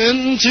fell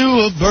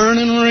into a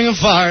burning ring of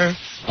fire.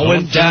 I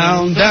went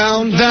down,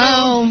 down,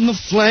 down. The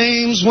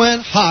flames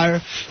went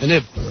higher. And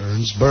it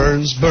burns,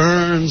 burns,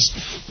 burns.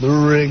 The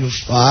ring of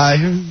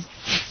fire.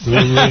 The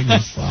ring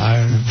of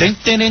fire.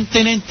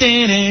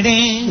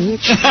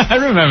 I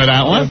remember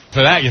that one.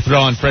 For that, you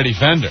throw on Freddie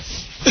Fender.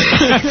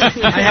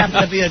 I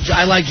happen to be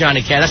I like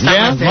Johnny Cash. That's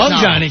not my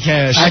love Johnny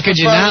Cash. How could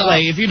you not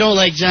like? If you don't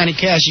like Johnny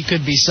Cash, you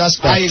could be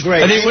suspect. I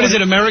agree. I think, what is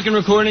it, American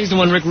Recordings? The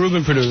one Rick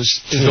Rubin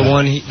produced is the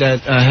one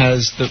that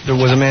has There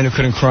Was a Man Who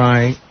Couldn't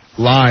Cry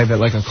live at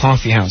like a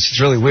coffee house.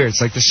 It's really weird.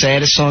 It's like the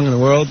saddest song in the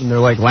world, and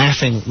they're like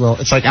laughing. Well,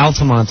 it's like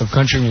Altamont of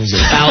country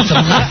music.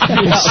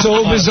 Altamont. It's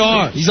so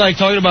bizarre. He's like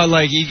talking about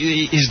like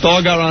his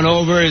dog got run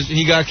over,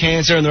 he got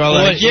cancer, and they're all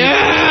like,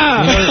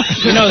 yeah.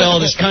 You know the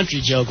oldest country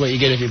joke, what you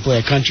get if you play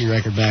a country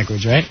record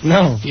backwards, right?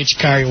 No. You get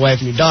your car, your wife,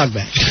 and your dog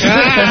back.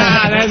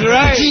 That's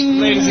right.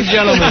 Ladies and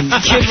gentlemen,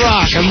 Kid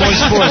Rock on Mohr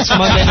Sports,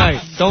 Monday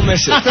night. Don't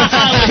miss it.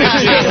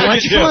 Why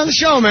don't you come on the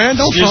show, man?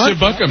 Don't You front. should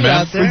book him,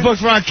 man. We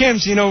booked Rock Kim,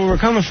 so you know where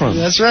we're coming from.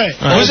 That's right.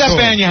 Who's that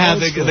band you have?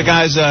 The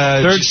guys.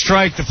 Third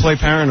strike to play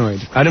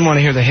Paranoid. I didn't want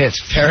to hear the hit.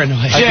 Paranoid.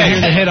 I could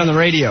hear the hit on the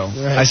radio.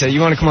 Right. I said, you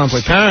want to come on and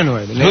play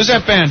Paranoid? And Who's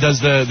that band does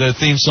the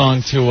theme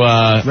song to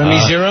Remy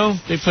Zero?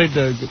 They played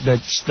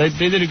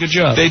they did a good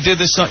job. They did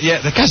this song.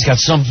 Yeah, the guy's got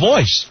some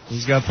voice.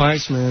 He's got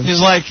pipes, man. He's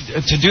like,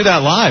 to do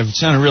that live, it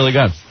sounded really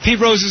good. Pete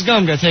Rose's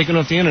gum got taken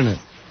off the internet.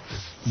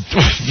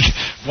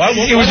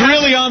 It was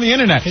really on the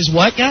internet. His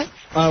what guy?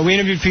 We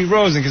interviewed Pete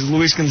Rose because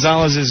Luis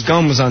Gonzalez's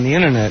gum was on the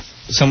internet.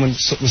 Someone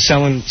was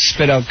selling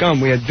spit-out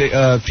gum. We had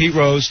Pete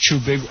Rose chew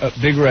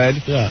Big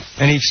Red,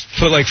 and he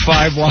put like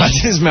 5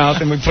 wads in his mouth,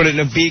 and we put it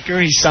in a beaker.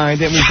 He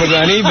signed it, and we put it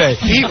on eBay.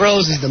 Pete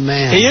Rose is the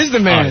man. He is the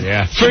man. Oh,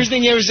 yeah. First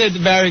thing he ever said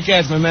to Barry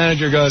Katz, my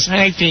manager goes,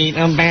 "Hi, Pete,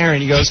 I'm Barry."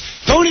 He goes,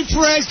 "Tony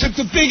Perez took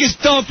the biggest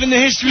dump in the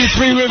history of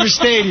Three River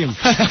Stadium.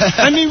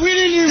 I mean, we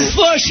didn't even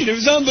flush it. It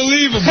was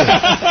unbelievable."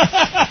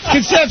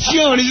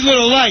 Concepcion, he's a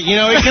little light, you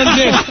know. He comes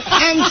in,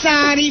 "I'm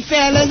sorry,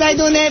 fellas, I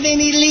don't have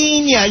any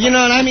linea." You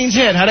know what I mean?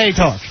 Hit. How they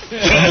talk?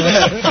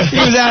 He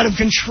was out of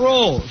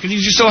control because he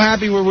was just so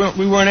happy we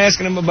weren't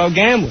asking him about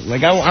gambling.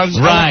 Like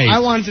I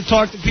wanted to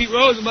talk to Pete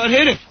Rose about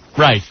hitting.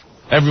 Right.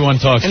 Everyone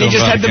talks And to he him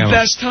just about had the gambling.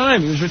 best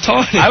time. He was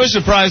retarded. I was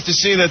surprised to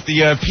see that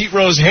the Pete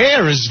Rose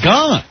hair is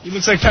gone. He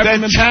looks like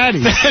Peppermint Patty.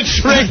 That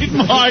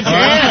trademark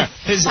hair.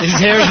 His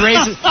hair's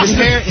racing.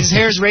 His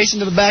hair's racing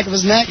to the back of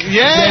his neck.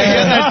 Yeah,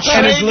 that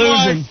And it's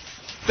trademark- losing.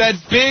 That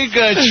big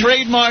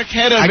trademark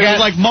head of it was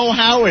like Mo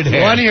Howard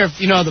hair. I want to hear,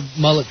 you know, the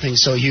mullet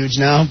thing's so huge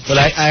now, but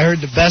I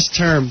heard the best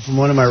term from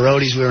one of my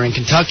roadies. We were in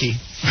Kentucky,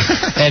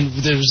 and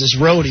there was this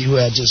roadie who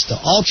had just the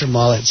ultra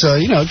mullet, so,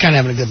 you know, kind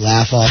of having a good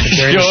laugh off it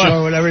during the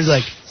show or whatever. He's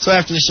like, so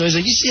after the show, he's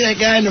like, you see that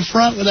guy in the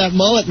front with that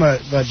mullet? My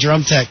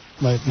drum tech,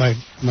 my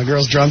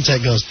girl's drum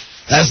tech goes,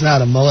 that's not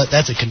a mullet,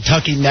 that's a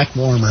Kentucky neck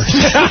warmer.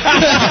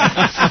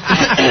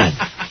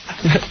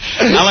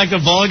 I like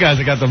the bald guys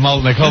that got the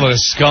mullet, they call it a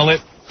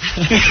skullet.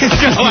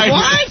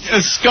 What? A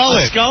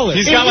skullet.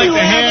 He's got like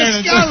the hair and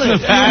skullet.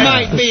 You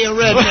might be a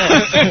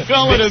redneck.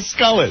 Call it a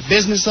skullet.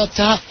 Business up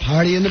top,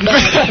 party in the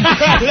back.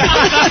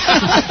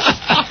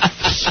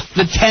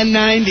 The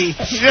 1090.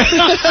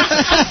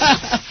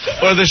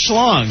 Or the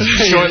schlong.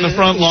 Short in the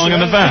front, long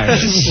in the back.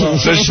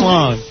 The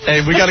schlong.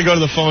 Hey, we got to go to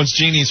the phones.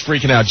 Jeannie's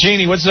freaking out.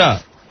 Jeannie, what's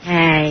up?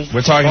 Hey.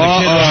 We're talking to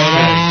Kid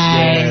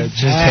Rock.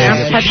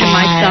 I'm touching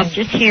myself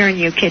just hearing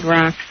you, Kid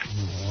Rock.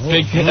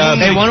 Hey,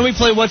 why don't we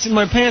play What's in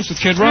My Pants with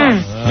Kid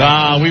Rock?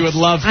 We would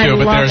love to,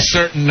 but there are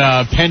certain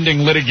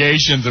pending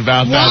litigations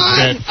about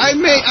that bit.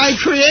 I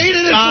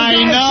created it.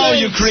 I know,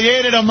 you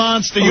created a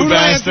monster, you Who do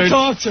I have to bastard.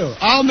 talk to?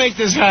 I'll make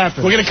this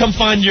happen. We're going to come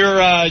find your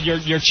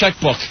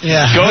checkbook.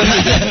 Yeah.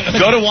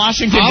 Go to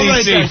Washington, I'll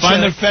write D.C., that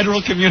find the check.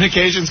 Federal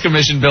Communications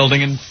Commission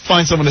building, and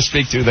find someone to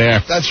speak to there.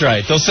 That's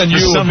right. They'll send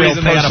you For some a bill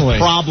reason they had a personally.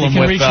 problem You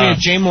can with... reach me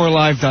at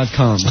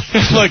jmoreLive.com.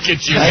 Look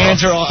at you. I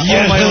answer all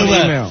my own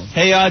email.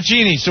 Hey,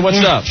 Jeannie, so what's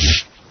up?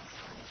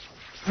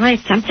 Right,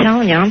 I'm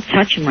telling you, I'm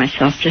touching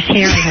myself just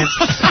hearing him.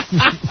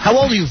 How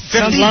old are you? 50?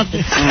 I love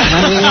this song.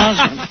 I love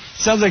him.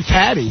 Sounds like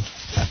Patty.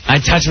 I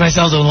touch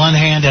myself with one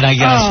hand and I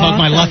smoke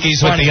my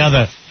Luckies with the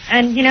other.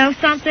 And you know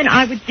something?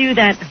 I would do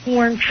that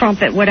horn,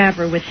 trumpet,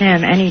 whatever with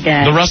him any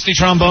day. The rusty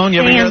trombone,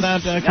 you ever hear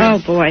that? Oh,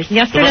 boy.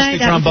 Yesterday, The rusty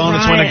that was trombone,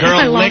 it's when a riot. girl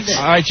I loved licks, it.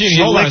 all right, she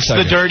licks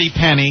the dirty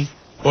penny,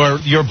 or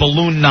your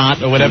balloon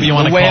knot, or whatever you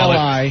want to call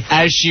it,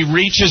 as she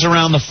reaches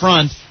around the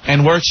front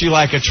and works you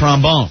like a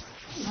trombone.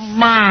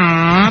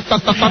 I'm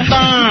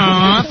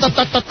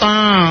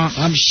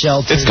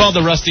sheltered. It's called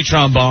the rusty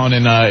trombone,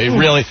 and it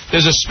really,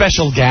 there's a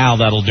special gal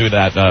that'll do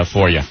that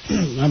for you.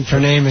 Her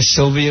name is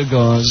Sylvia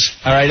Gauze.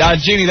 All right,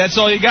 Jeannie, that's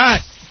all you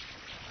got.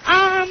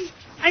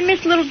 I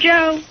miss Little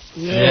Joe.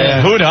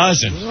 Yeah. Who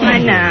doesn't? I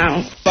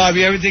know. Bob,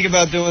 you ever think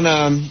about doing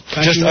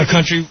just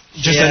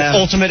an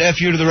ultimate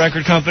FU to the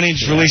record company?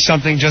 Just release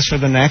something just for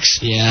the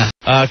next? Yeah.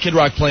 Kid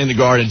Rock playing the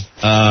Garden,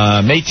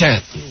 May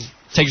 10th.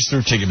 Take us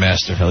through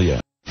Ticketmaster. Hell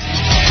yeah.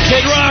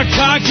 Kid Rock,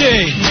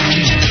 Cocky.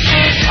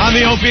 On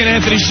the Opie and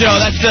Anthony Show.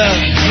 That's the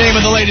name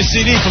of the latest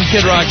CD from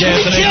Kid Rock,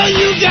 Anthony. Tell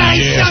you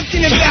guys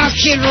something about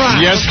Kid Rock.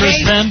 Yes, Chris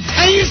Penn?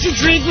 I used to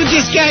drink with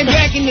this guy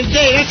back in the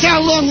day. That's how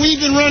long we've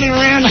been running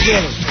around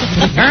together.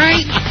 All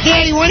right?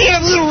 Daddy, why don't you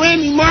have a little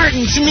Remy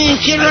Martin so me and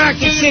Kid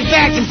Rock can sit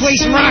back and play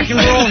some rock and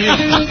roll here?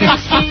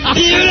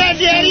 You hear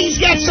that, Daddy?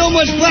 He's got so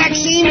much black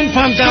semen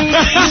pumped up.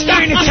 He's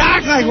starting to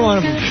talk like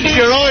one of them.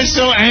 You're always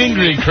so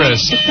angry,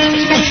 Chris.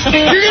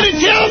 You're going to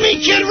tell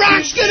me Kid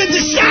Rock's going to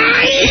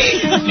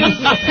decide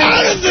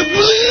out of the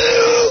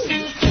blue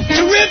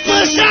to rip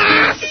us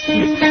off?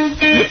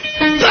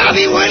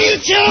 Bobby, why don't you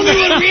tell me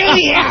what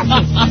really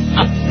happened?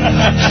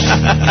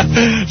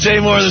 Jay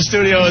Mohr in the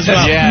studio as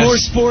well. Yes. More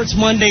sports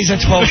Mondays at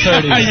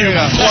 12:30.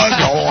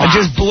 I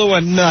just blew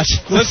a nut.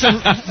 Listen,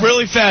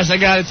 really fast, I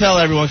got to tell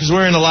everyone, because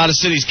we're in a lot of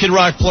cities. Kid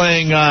Rock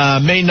playing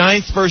May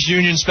 9th, First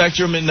Union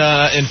Spectrum in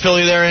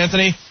Philly there,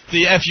 Anthony.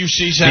 The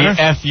FUC Center.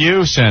 The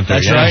FU Center,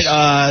 That's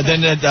right.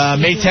 Then at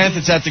May 10th,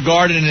 it's at the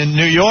Garden in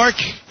New York.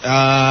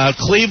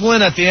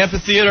 Cleveland at the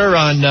Amphitheater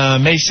on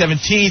May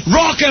 17th.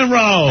 Rock and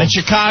roll! And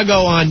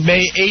Chicago on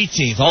May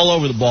 18th. All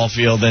over the ball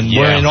field. And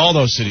we're in all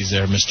those cities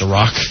there, Mr.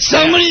 Rock.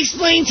 Somebody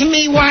explain to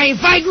me why,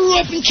 if I grew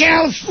up in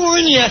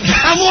California,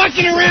 I'm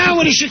walking around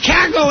with a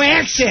Chicago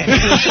accent.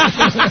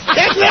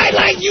 That's what I'd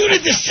like you to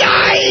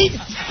decide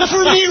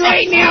for me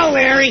right now,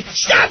 Larry.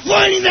 Stop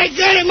pointing that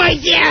gun at my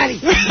daddy.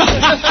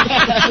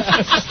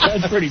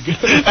 That's pretty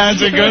good.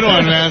 That's a good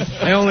one, man.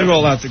 I only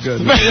roll out the good.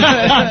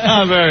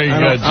 Very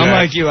good, I'm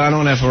like you. I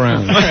don't F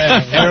around.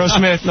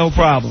 Aerosmith, no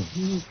problem.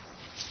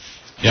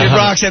 Yeah, Kid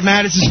Rock's at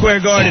Madison Square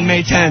Garden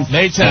May 10th.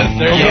 May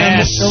 10th.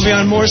 He'll be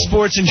on More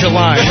Sports in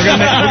July. He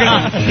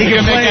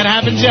can make that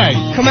happen, Jay.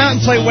 Come out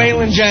and play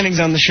Waylon Jennings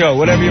on the show,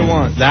 whatever you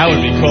want. That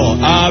would be cool.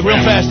 Real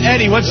fast,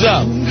 Eddie, what's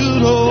up?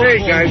 Hey,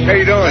 guys, how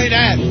you doing? Hey,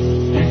 Dad.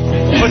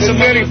 What's the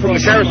Eddie from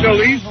the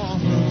Carousel East?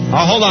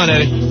 Oh, hold on,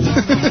 Eddie.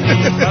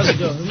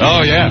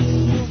 Oh, yeah.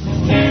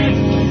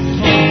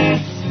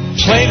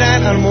 Play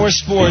that on More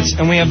Sports,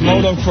 and we have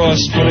motocross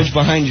footage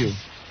behind you.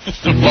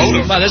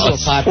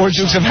 Motocross. Or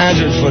Dukes of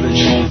Hazzard footage.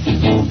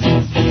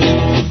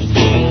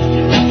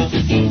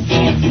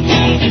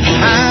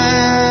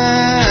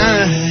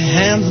 I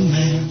am the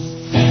man,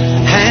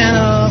 and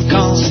of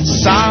constant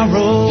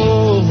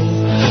sorrow.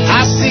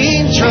 I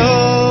seen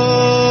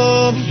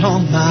trouble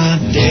on my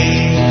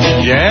day.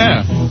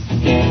 Yeah.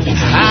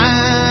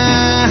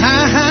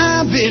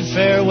 I bid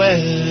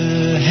farewell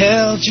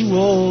to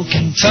old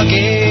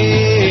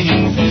Kentucky,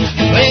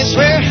 place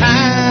where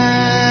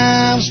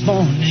I was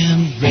born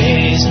and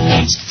raised.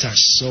 This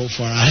guitar's so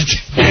far out.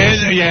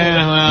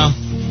 Yeah, well,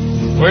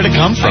 where'd it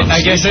come from?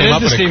 I guess it is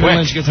the Stevie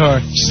Lynch guitar.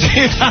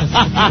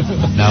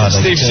 Now I'd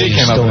like Steve to tell C you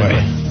came a up with story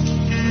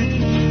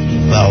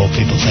about what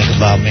people think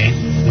about me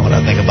and what I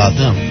think about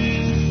them.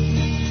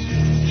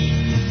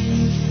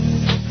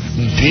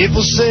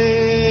 People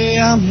say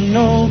I'm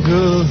no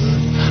good,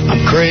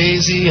 I'm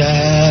crazy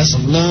as a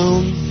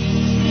loon.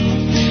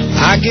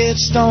 I get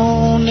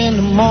stoned in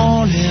the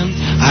morning,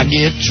 I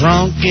get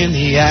drunk in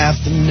the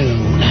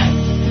afternoon.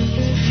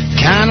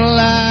 Kinda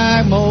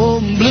like my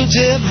old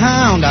blue-tip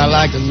hound, I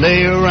like to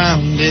lay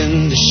around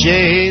in the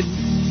shade.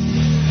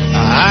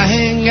 I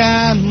ain't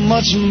got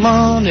much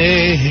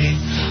money,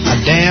 I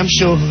damn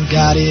sure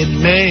got it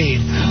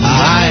made.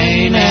 I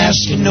ain't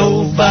asking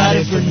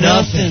nobody for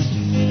nothing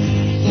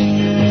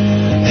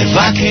if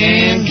I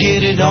can't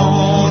get it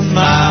on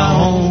my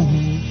own.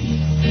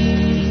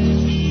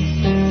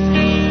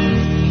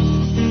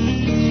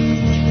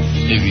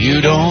 If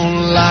you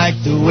don't like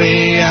the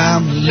way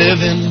I'm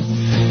living,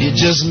 you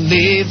just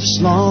leave this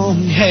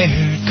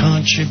long-haired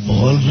country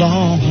boy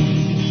alone.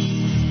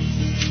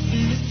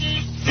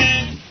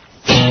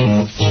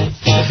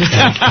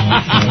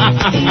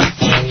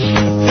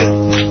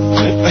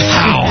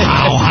 How.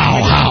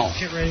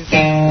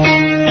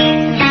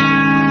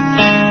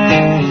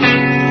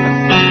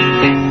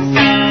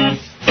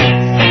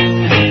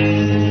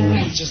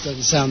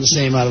 Doesn't sound the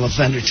same out of a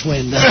Fender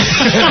Twin.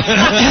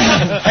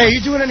 Hey, are you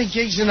doing any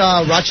gigs in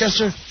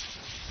Rochester?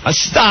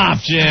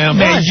 Stop,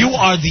 Jim. Man, you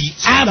are the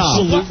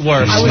absolute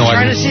worst. I was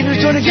trying to see if he was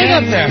doing a gig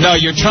up there. No,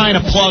 you're trying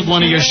to plug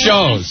one of your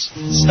shows.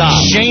 Stop.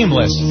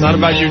 Shameless. It's not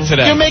about you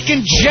today. You're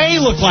making Jay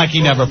look like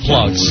he never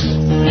plugs.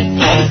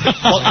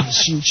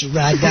 Shoot you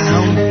right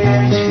down.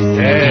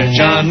 Yeah,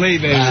 John Lee,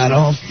 baby. Right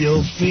off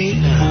your feet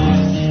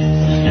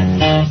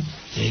now.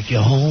 Take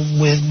you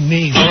home with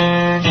me.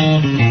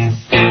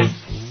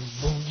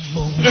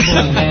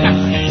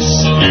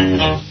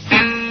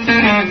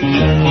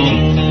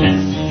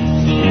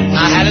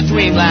 I had a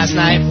dream last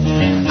night.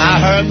 I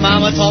heard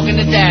Mama talking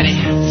to Daddy.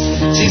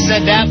 She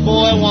said that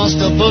boy wants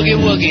to boogie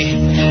woogie.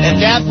 If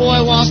that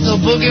boy wants to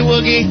boogie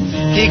woogie,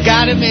 he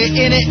got him in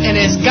it and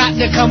it's got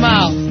to come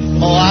out.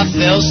 Oh, I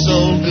feel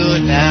so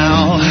good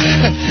now.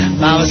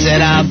 Mama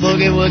said I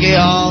boogie woogie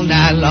all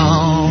night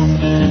long.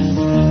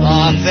 Oh,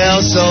 I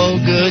feel so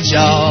good,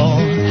 y'all.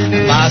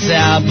 Mama said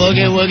I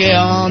boogie woogie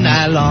all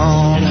night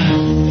long.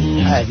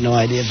 I have no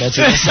idea if that's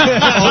what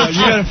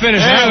You gotta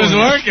finish. That was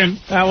working.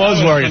 That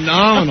was working.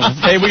 Phenomenal.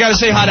 Hey, we got to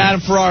say hi to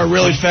Adam Ferrara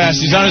really fast.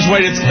 He's on his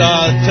way to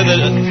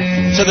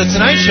the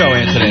Tonight Show,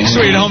 Anthony.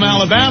 Sweet Home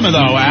Alabama,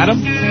 though,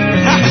 Adam.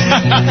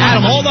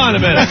 Adam, hold on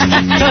a minute.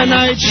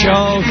 Tonight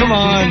Show, come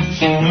on.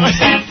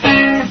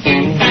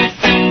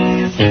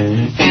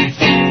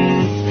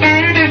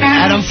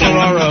 Adam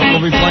Ferrara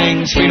will be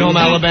playing Sweet Home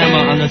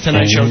Alabama on the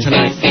Tonight Show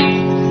tonight.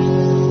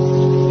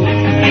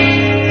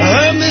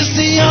 I miss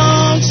the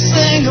young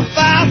sing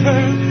about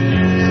her.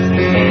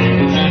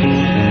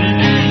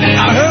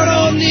 I heard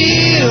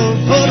O'Neill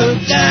put her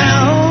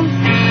down.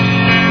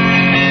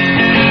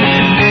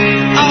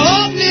 I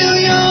hope Neil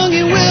Young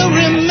you will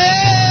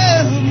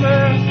remember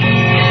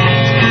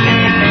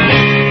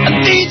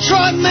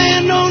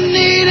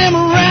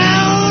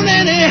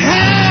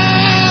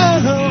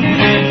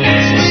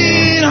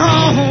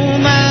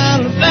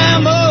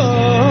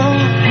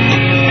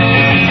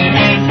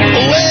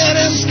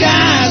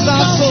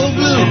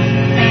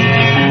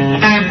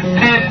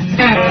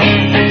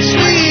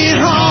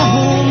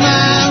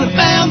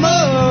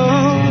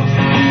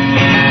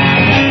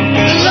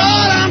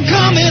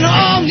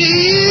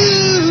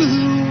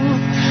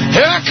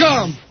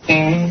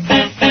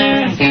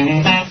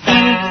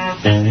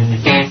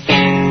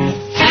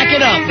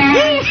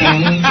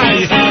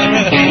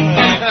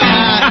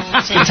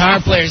This guitar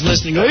player's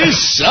listening. Go, you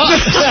suck.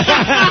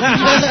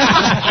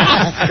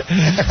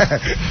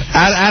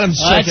 Adam's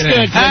checking that's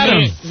good. in.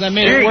 Adam. Because I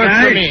made it work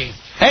for me.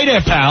 Hey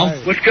there, pal.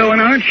 What's going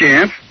on,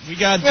 champ? We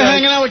got We're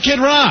hanging out with Kid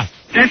Rock.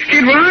 That's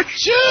Kid Rock?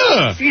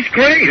 Sure. He's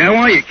great. How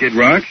are you, Kid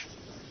Rock?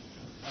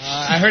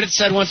 I heard it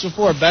said once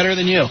before, better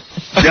than you.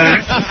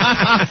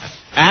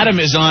 Adam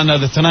is on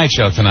The Tonight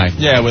Show tonight.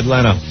 Yeah, with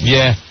Leno.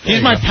 Yeah.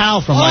 He's my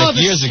pal from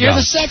years ago. You're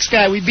the sex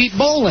guy. We beat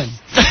bowling.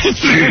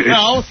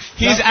 No,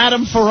 he's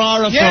Adam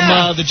Ferrara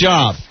from The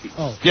Job.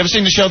 Oh. You ever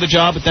seen the show The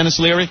Job with Dennis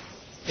Leary?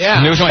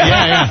 Yeah.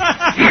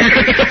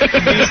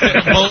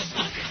 Well,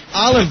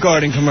 Olive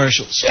Garden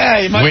commercials.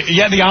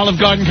 Yeah, the Olive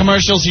Garden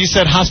commercials. He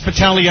said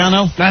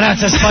Hospitaliano. No,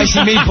 that's a spicy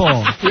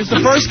meatball. He's the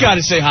first guy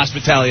to say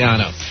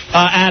Hospitaliano.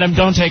 Adam,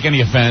 don't take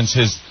any offense.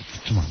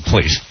 Come on,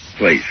 please.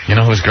 Please. You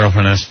know who his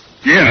girlfriend is?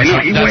 Yeah, I know.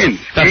 He wins.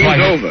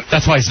 Game's over.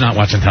 That's why he's not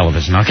watching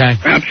television, okay?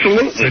 So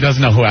Absolutely. he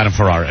doesn't know who Adam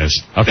Ferrara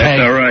is, okay?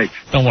 That's all right.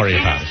 Don't worry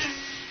about it.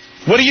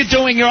 What are you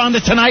doing? You're on The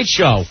Tonight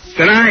Show.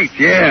 Tonight,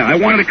 yeah. I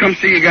wanted to come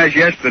see you guys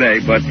yesterday,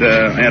 but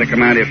I had to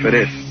come out here for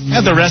this.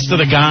 Had the rest of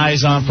the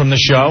guys on from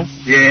the show?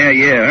 Yeah.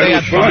 They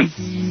That was had fun.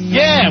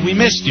 Yeah, we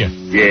missed you.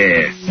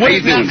 Yeah. How you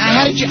doing,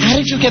 how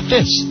did you get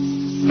this?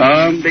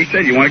 They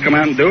said, you want to come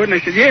out and do it? And I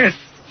said, yeah.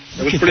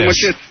 That was pretty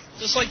much it.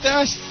 Just like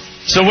that.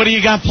 So what do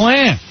you got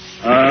planned?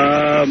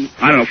 I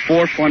don't know,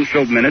 4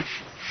 fun-filled minutes.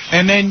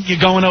 And then you're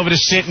going over to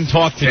sit and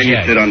talk to Then Jay.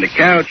 you sit on the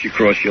couch, you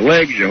cross your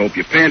legs, you hope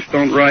your pants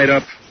don't ride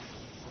up.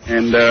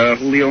 And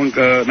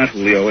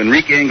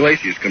Enrique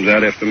Iglesias comes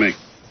out after me.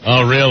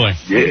 Oh, really?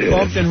 Yeah.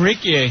 Bumped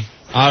Enrique.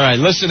 All right,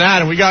 listen,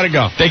 Adam, we got to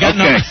go. They got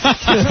Thanks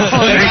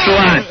a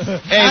lot.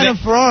 Hey, Adam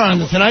Ferrara on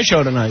The Tonight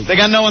Show tonight. they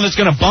got no one that's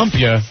going to bump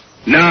you.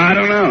 No, I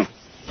don't know.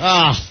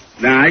 Ah,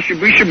 Nah, we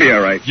should be all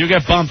right. you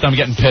get bumped, I'm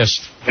getting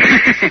pissed.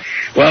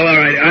 Well, all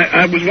right.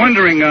 I was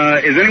wondering,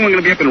 is anyone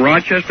going to be up in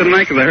Rochester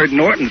tonight? Because I heard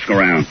Norton's go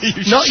around.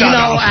 No,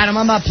 Adam,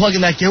 I'm not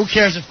plugging that. Who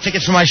cares if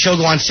tickets for my show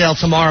go on sale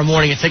tomorrow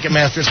morning at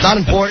Ticketmaster? It's not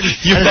important.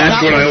 That's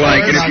what I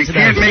like. And if you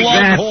can't make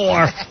that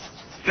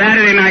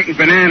Saturday night in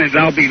Bananas,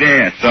 I'll be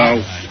there. So.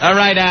 All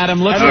right, Adam.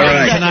 Look for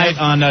us tonight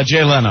on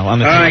Jay Leno on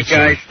The All right, Tonight Show.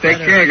 guys.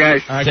 Take care,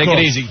 guys. All right, Take cool.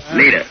 it easy.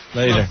 Later.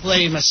 Later. I'll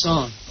play my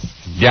song.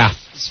 Yeah.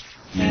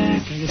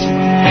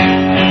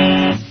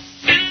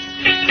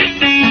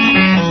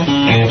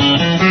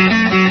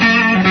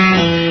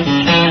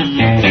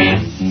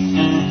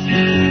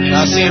 I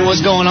was seeing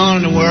what's going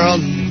on in the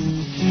world.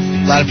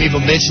 A lot of people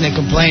bitching and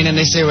complaining.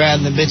 They say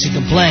rather than bitch and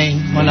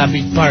complain, why not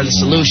be part of the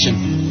solution?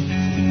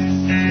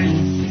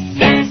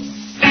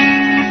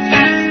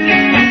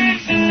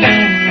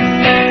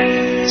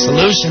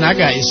 Solution? I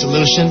got your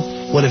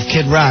solution. What if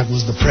Kid Rock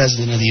was the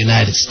president of the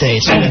United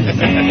States?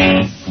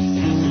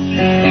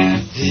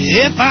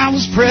 If I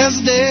was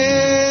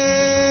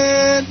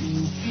president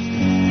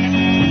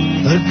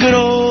of the good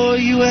old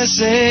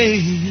USA,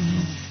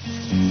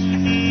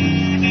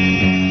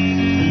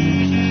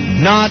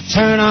 not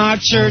turn our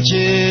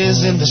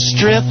churches into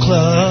strip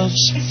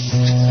clubs,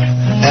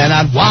 and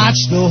I'd watch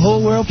the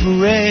whole world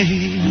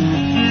parade.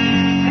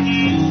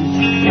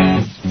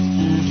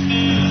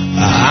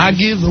 I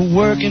give the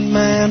working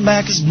man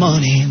back his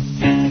money.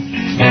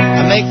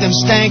 I make them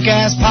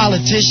stank-ass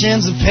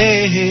politicians a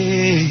pay.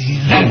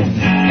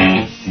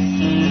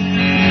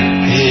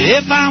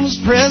 If I was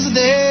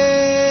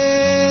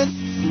president,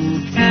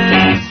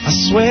 I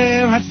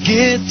swear I'd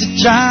get the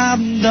job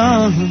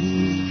done.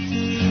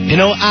 You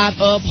know, I'd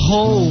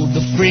uphold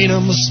the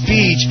freedom of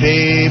speech,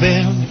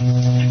 baby,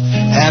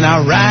 and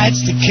our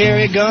rights to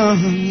carry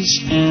guns.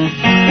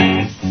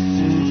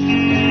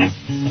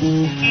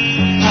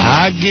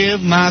 I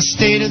give my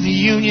State of the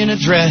Union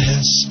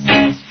address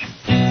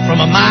from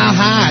a mile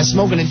high,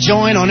 smoking a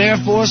joint on Air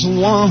Force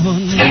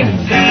One. You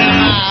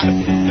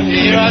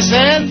hear what I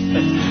said?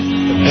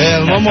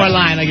 Yeah, one more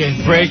line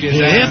again. Break it.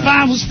 If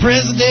I was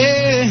president,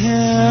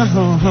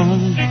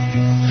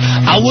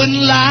 I wouldn't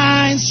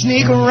lie and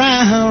sneak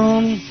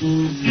around.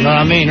 You know what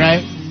I mean,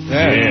 right?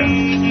 Yeah.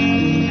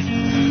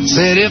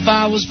 Said if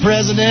I was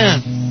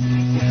president,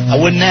 I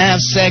wouldn't have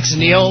sex in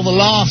the Oval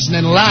Office and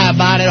then lie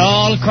about it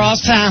all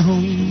across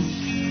town.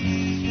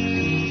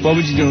 What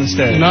would you do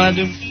instead? You know what I'd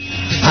do?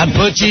 I'd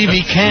put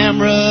TV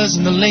cameras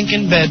in the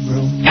Lincoln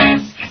bedroom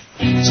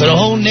so the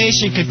whole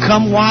nation could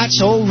come watch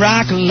old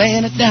Rock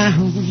laying it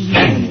down.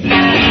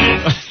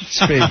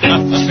 Speak.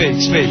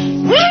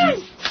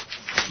 Woo!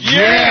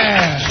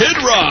 Yeah! Kid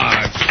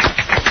Rock!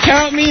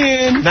 Count me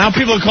in. Now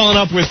people are calling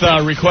up with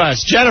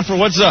requests. Jennifer,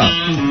 what's up?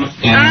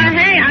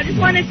 Hey, I just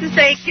wanted to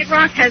say Kid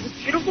Rock has a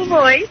beautiful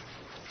voice,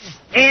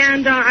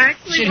 and I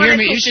actually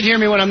You should hear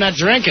me when I'm not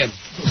drinking.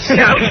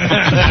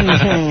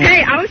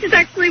 Hey, I was just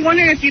actually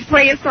wondering if you'd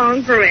play a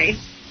song for me.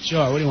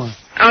 Sure, what do you want?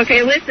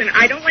 Okay, listen,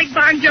 I don't like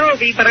Bon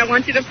Jovi, but I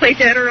want you to play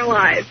Dead or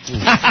Alive.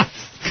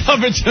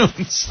 Cover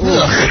tunes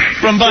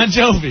from Bon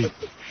Jovi.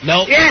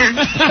 Nope. Yeah.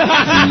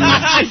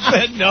 I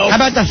said no. How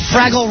about the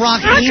Fraggle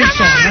Rock Oh, theme come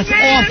song? on, That's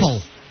man.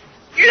 awful.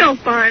 You're no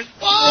fun.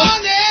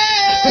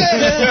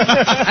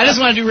 I just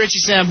want to do Richie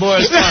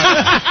Sambora's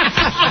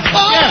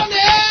part.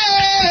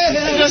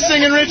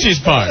 Richie's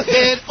part.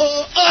 Dead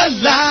or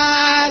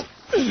alive,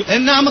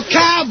 and I'm a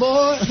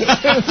cowboy.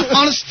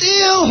 On a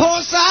steel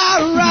horse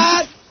I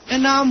ride,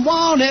 and I'm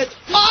wanted.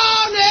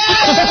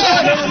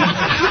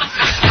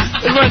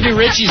 We're going to do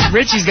Richie's.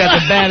 Richie's got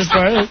the baddest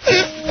part.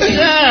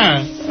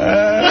 Yeah.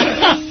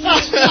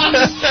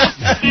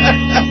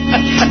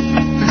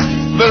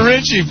 The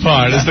Richie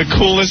part is the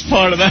coolest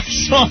part of that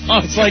song.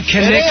 It's like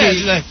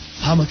Kaneki. Like,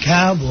 I'm a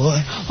cowboy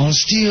on a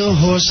steel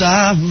horse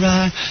I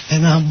ride,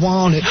 and I'm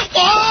wanted.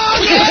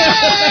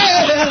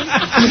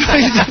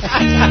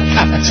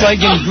 It's like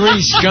in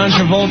Grease, John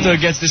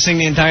Travolta gets to sing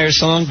the entire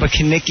song, but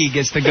Kaneki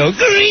gets to go,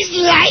 Grease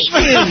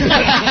lightning!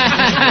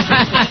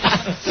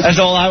 That's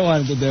all I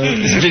wanted to do,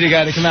 is be the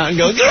guy to come out and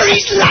go,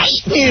 Grease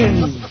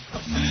lightning!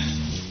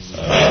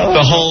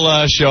 The whole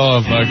show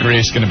of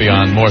Grease is going to be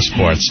on More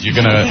Sports. You're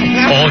going to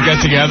all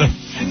get together?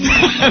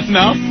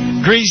 No?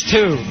 Grease 2.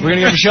 We're going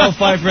to give a show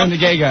Pfeiffer and the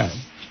gay guy.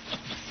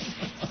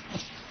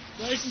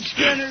 Nice and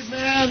Skinner,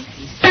 man.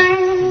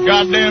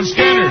 Goddamn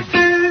Skinner.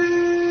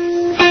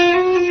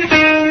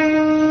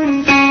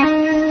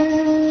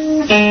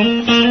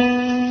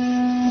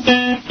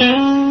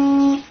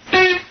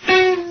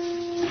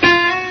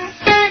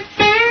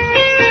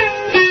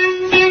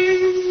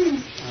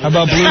 How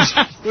about Blue?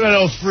 Good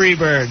old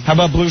Freebird. How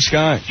about Blue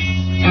Sky?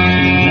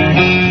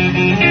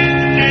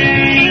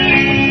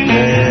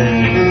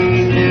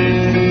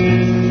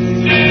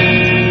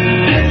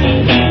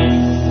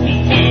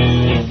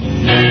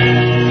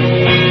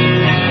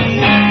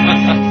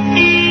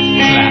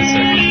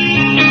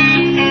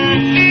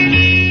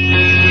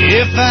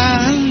 If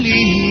I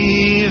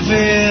leave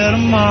here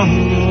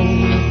tomorrow.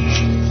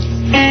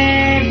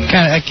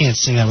 I can't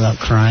sing that without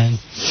crying.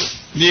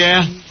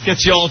 Yeah,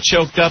 gets you all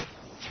choked up.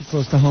 Too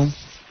close to home.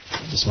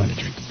 I just wanted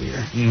to drink a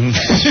beer.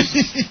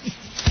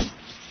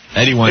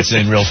 Eddie wants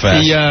in real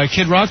fast. The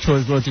Kid Rock tour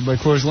is brought to you by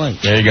Coors Light.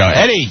 There you go.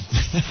 Eddie.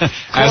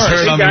 As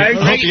heard on guys.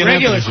 the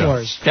Regular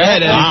Coors. Go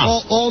ahead, Eddie.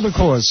 All the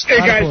Coors. Hey,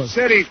 Not guys, Coors. it's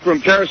Eddie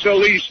from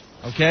Carousel East.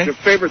 Okay. Your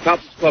favorite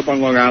topless club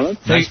on Long Island.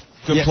 Nice.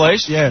 Good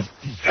place? Yeah.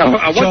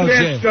 I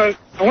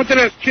wanted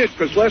to ask kids,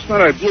 because last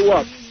night I blew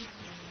up.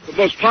 The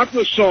most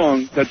popular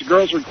song that the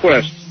girls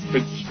request for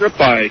strip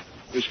by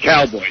is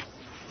Cowboy.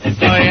 Oh,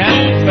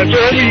 yeah?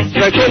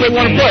 That's all they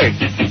want to play.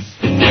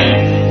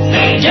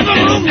 Give them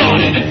room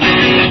on it.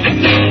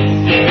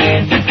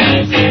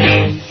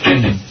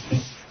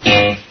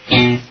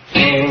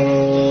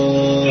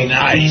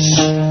 Nice.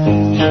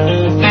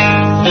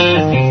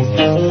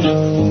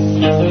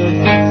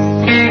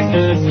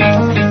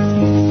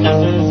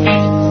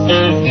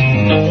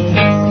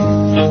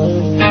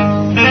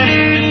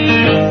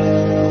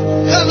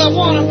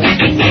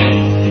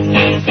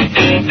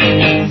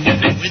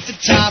 With the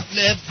top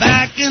left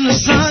back and the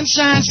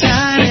sunshine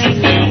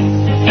shining.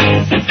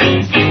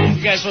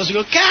 You guys supposed to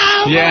go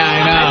cowboy? Yeah, I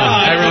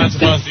know. Everyone's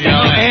supposed to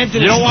yell it.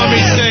 You don't want me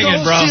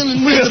singing, bro.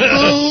 With the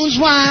blues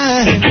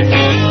wine.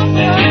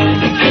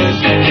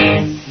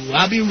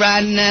 I'll be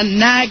riding that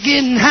night,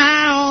 getting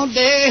high all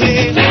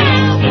day.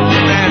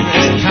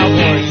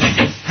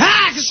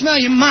 I can smell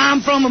your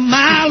mom from a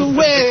mile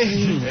away.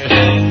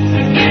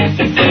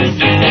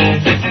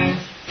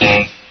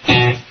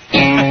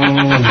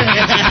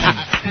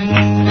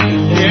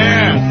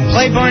 Yeah.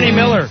 Play Barney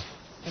Miller.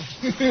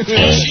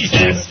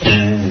 Jesus.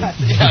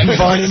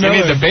 Barney You Miller.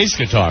 need the bass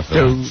guitar for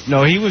that.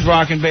 No, he was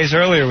rocking bass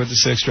earlier with the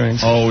 6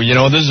 strings. Oh, you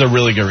know, this is a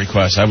really good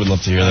request. I would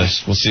love to hear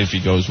this. We'll see if he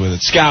goes with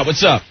it. Scott,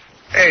 what's up?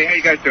 Hey, how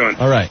you guys doing?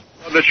 All right.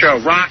 Love the show.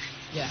 Rock.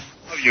 Yeah.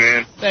 Love you,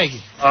 man. Thank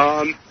you.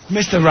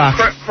 Mr. Rock.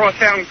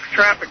 Crosstown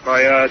Traffic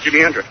by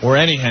Jimi Hendrix. Or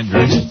any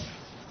Hendrix.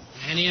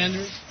 Any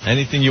Andrews?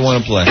 Anything you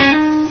want to play.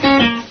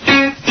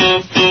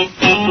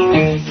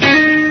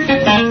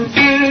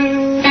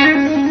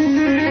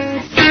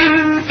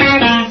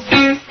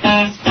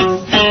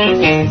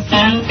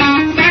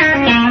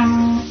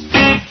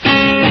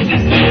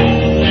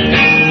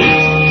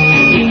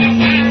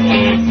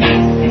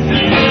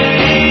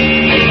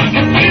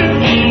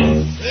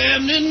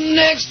 Standing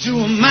next to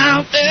a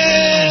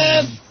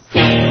mountain,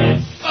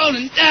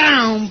 falling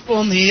down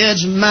from the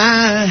edge of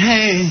my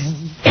hand.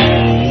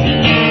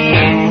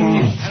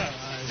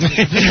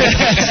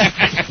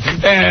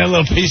 Yeah, a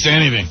little piece of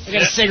anything. I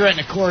got a cigarette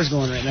and a chorus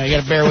going right now. You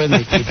got to bear with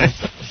me, people.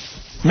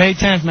 May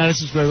 10th,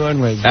 Madison Square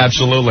Garden.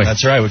 Absolutely.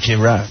 That's right, with Kid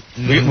Rock.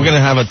 We're going to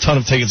have a ton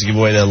of tickets to give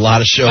away to a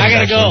lot of shows. I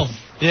got to go.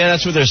 Yeah,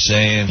 that's what they're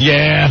saying.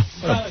 Yeah.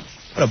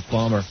 What a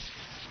bummer.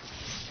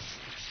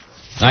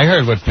 I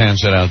heard what Pam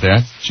said out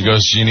there. She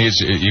goes,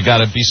 you got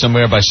to be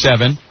somewhere by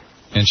 7,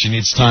 and she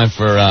needs time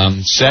for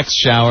sex,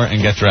 shower,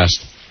 and get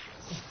dressed.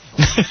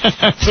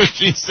 That's what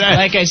she said.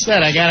 Like I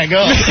said, I got to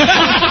go.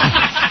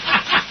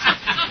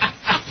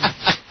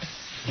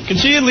 Can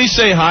she at least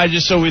say hi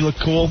just so we look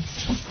cool?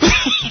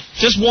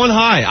 Just one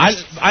hi.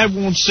 I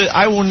won't sit.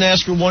 I won't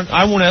ask her one.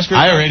 I won't ask her.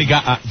 I already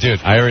got, dude.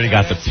 I already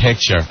got the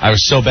picture. I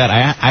was so bad.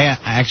 I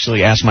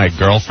actually asked my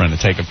girlfriend to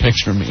take a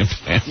picture of me and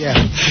Pam. Yeah.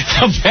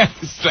 How bad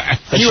is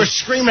that? And you were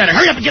screaming at her,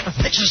 hurry up and get the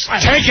pictures.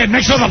 Take it.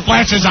 Make sure the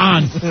flash is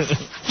on. It's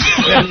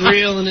been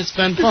real and it's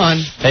been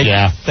fun. Hey,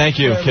 yeah. Thank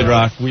you, Kid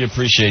Rock. We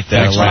appreciate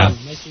that Thanks, a lot.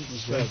 man. Nice meeting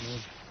you, Greg.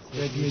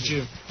 Great to meet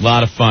you. A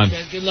lot of fun.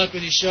 Good luck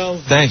with your show.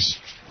 Thanks.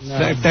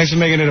 Thanks for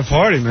making it a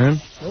party, man.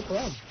 No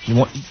problem.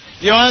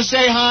 You want to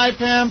say hi,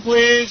 Pam,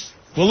 please?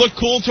 We'll look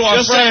cool to our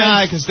Just friends. say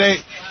hi, because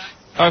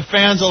our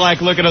fans will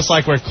look at us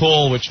like we're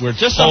cool, which we're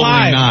Just totally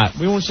hi. not.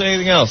 We won't say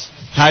anything else.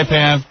 Hi,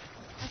 Pam.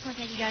 I just want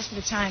to thank you guys for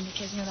the time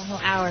because, the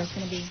whole hour is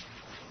going to be...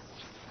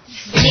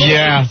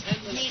 Yeah.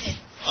 needed.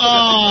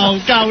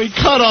 Oh, God, we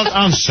cut off.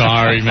 I'm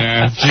sorry,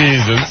 man.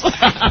 Jesus.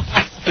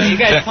 You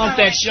guys pump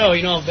that show.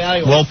 You know how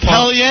valuable. Well,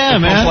 hell yeah,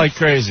 man. Pump like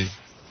crazy.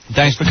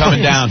 Thanks for coming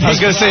down. I was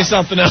going to say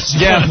something else.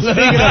 Yeah.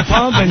 Speaking of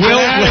pumping, get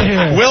out of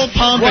here. We'll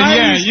pump Why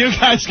and are you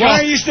guys go. Why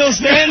are you still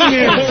standing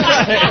here?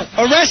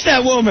 Arrest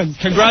that woman.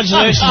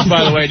 Congratulations,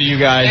 by the way, to you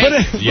guys. Put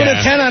a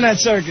 10 on that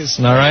circus.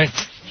 All right.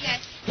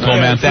 Cool,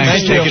 man.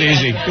 Thanks. Thank Take you. it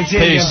easy. Good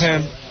seeing you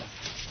again, Pam.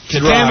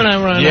 Kid Pam Rock. and I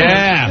were on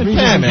Yeah. Regis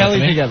Pam, and Kelly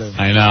Anthony. together.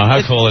 I know. How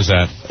cool is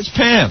that? It's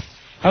Pam.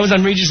 I was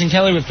on Regis and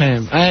Kelly with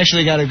Pam. I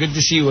actually got a good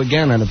to see you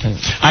again on a Pam.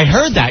 I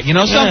heard that. You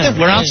know something?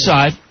 Yeah. We're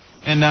outside,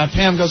 and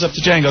Pam goes up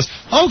to Jay and goes,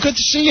 "Oh, good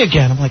to see you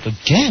again." I'm like,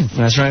 "Again?"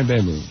 That's right,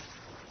 baby.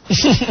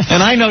 And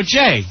I know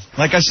Jay.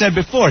 Like I said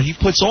before, he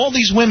puts all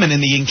these women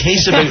in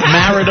case of a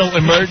marital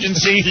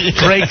emergency,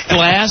 break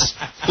glass.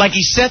 Like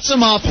he sets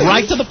them up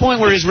right to the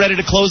point where he's ready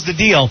to close the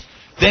deal.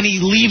 Then he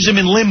leaves him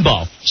in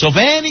limbo. So if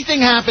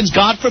anything happens,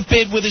 God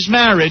forbid, with his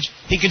marriage,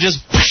 he could just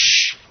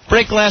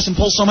break glass and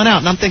pull someone out.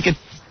 And I'm thinking,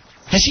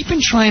 has he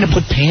been trying to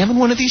put Pam in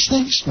one of these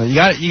things? Well, you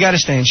got to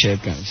stay in shape,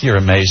 guys. You're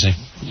amazing.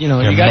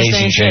 You're You're got to stay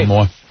amazing, in Jay shape.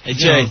 Mohr. Hey,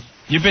 Jay,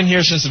 you've been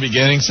here since the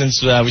beginning,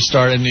 since we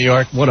started in New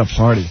York. What a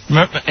party.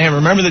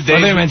 Remember the days?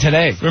 What they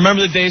today?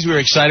 Remember the days we were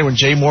excited when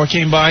Jay Mohr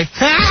came by?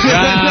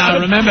 Yeah,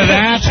 remember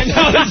that?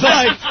 Now it's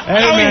like,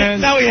 Hey, man.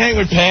 now we hang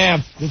with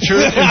Pam. The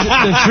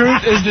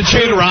truth is the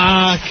Kid truth.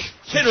 Rock.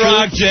 Kid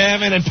Rock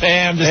jamming and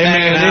Pam just Hey,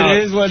 hanging man, out.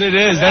 it is what it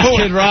is. That's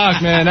Kid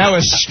Rock, man. That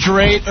was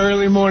straight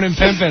early morning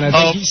pimping. I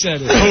think he said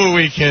it. Who are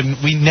we kidding?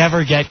 We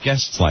never get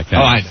guests like that.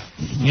 Oh, I know.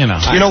 You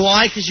know. You know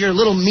why? Because your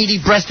little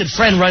meaty-breasted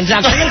friend runs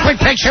out. Can I get a quick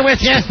picture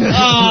with you?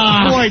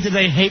 Oh, boy, did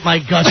they hate my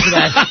guts for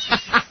that.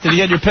 Did he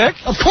get your pic?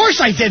 Of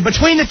course I did.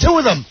 Between the two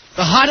of them.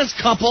 The hottest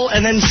couple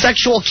and then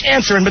sexual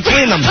cancer in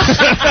between them.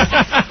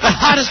 The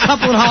hottest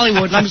couple in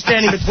Hollywood, and I'm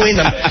standing between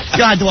them.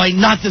 God, do I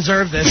not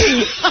deserve this?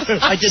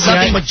 I did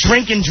nothing but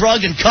drink and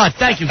drug and cut.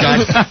 Thank you,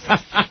 God.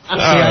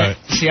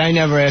 See, I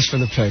never asked for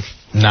the pic.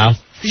 No.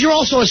 Because you're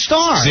also a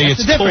star. See, That's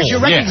it's the difference. cool,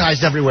 You're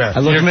recognized everywhere. I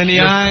looked him in the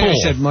You're eye. cool.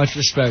 I said, much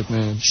respect,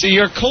 man. See,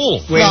 you're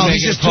cool. Way to No, make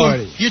he's it just a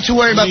party. you're too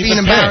worried about Need being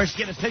the embarrassed.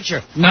 Get a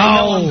picture. No. I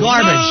know I'm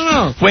garbage.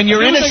 No. When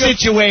you're in a It was like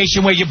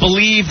situation where you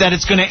believe that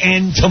it's going to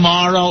end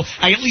tomorrow,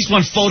 I at least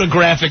want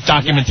photographic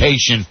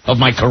documentation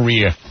of my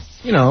career.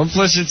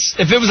 Plus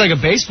if it was like a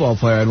baseball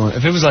player, I'd want.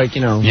 If it was like,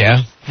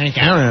 Yeah. Hank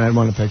Aaron, I'd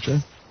want a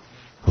picture.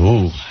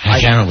 Ooh,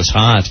 Hank Aaron was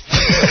hot.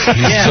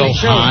 He's Yeah, so me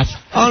too. hot.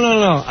 Oh,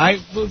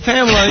 no.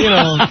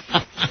 Pamela,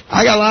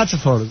 I got lots of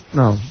photos.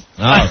 No. Oh.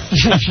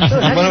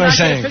 What What am I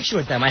saying? Get a picture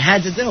with them. I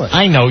had to do it.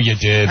 I know you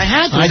did. I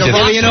had to. I The did.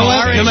 rock Well, you know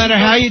what? star No is- matter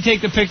how you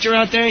take the picture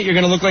out there, you're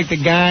going to look like the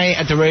guy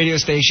at the radio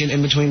station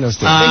in between those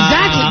two.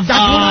 Exactly.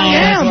 That's what I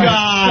am. Oh,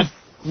 God.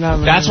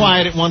 No, That's why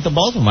I didn't want the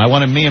both of them. I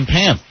wanted me and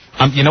Pam.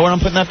 You know where I'm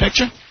putting that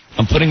picture?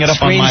 I'm putting it up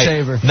on my...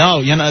 Screensaver.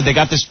 No, they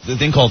got this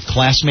thing called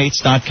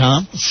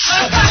Classmates.com.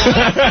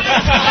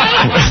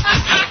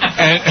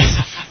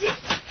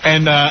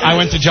 and I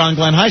went to John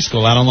Glenn High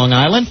School out on Long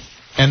Island,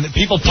 and the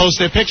people post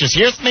their pictures.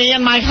 Here's me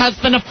and my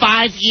husband of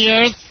 5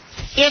 years.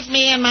 Here's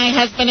me and my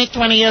husband at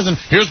 20 years. And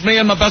here's me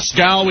and my best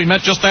gal. We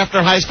met just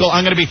after high school.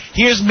 I'm going to be...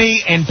 Here's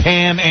me and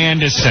Pam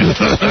Anderson.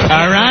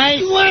 All right?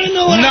 You want to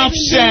know what Enough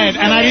said.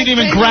 And I didn't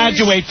even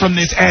graduate from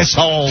this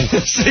asshole.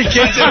 See,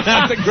 kids don't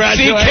have to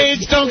graduate.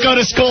 See, kids don't go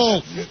to school.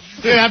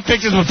 They have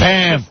pictures with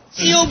Pam.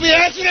 See, Opie,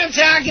 that's what I'm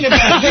talking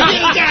about. You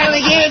get a guy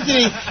like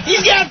Anthony.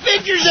 He's got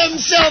pictures of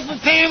himself with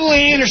Pamela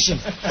Anderson,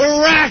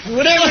 or Rock, or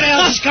whatever the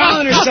hell she's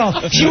calling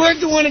herself. She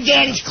worked at one of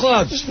Daddy's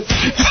clubs.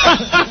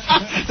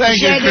 Thank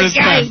She you, had Chris this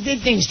guy Penn. who did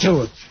things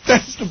to her.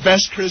 That's the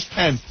best Chris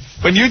Penn.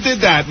 When you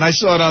did that, and I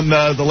saw it on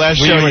the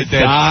last We show were you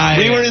did, dying.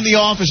 we were in the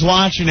office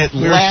watching it,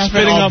 We were laughing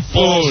spitting our up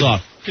balls food.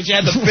 off. Because you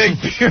had the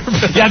big beer.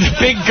 Yeah, the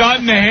big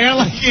gut in the hair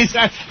like he's...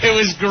 It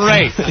was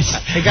great.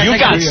 You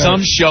got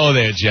some show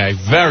there, Jay.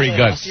 Very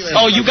good.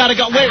 Oh, you got to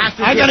go. Wait,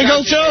 I gotta go,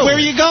 too. Where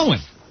are you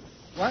going?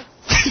 What?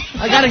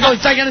 I gotta go.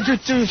 I gotta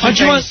do two Don't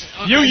you want?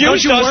 things. You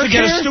used you us work to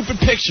get here? a stupid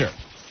picture.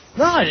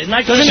 No, I didn't.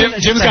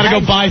 Jim's got to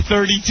go buy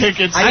 30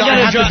 tickets. I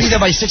have to be there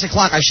by 6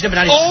 o'clock. I should have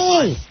been out of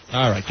here.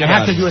 All right, I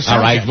have to do a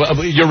sound check.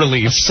 Well, you're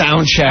relieved.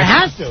 Sound check.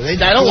 I have to.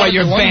 I don't want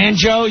your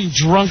banjo, you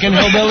drunken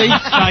hillbilly.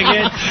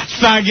 Faggot.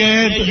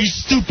 Faggot. You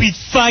stupid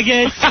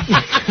faggot.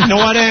 Know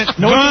what?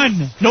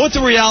 Know what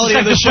the reality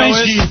of the show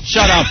is?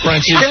 Shut up,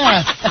 Frenchie.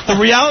 The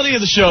reality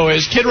of the show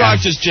is Kid Rock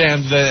just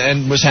jammed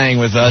and was hanging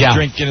with us,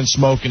 drinking and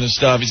smoking and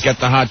stuff. He's got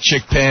the hot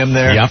chick Pam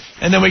there. Yep.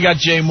 And then we got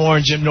Jay Mohr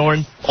and Jim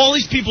Norton. All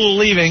these people are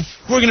leaving.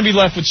 We're going to be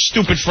left with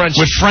stupid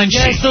Frenchie. With Frenchie.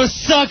 Yeah, so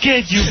suck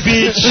it, you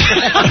bitch.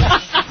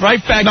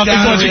 Right back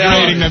Nothing's down more to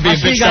degrading than being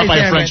bitched up by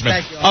a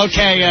Frenchman.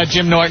 Okay,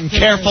 Jim Norton,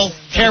 careful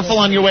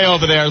on your way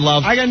over there,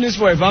 love. I got news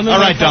for you. If I'm all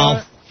right,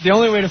 doll. The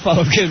only way to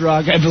follow Kid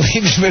Rock, I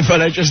believe, is with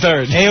what I just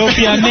heard. Hey,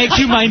 Opie, I make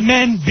you my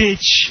man,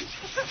 bitch.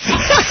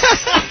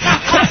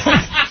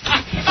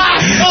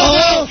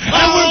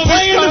 And we're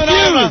playing the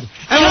feud.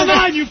 Come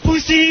on, you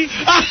pussy.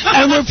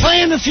 And we're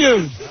playing the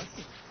feud.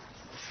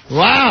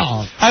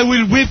 Wow. I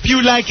will whip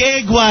you like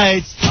egg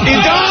whites.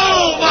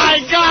 Oh, my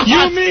God.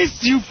 You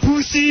missed, you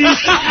pussy.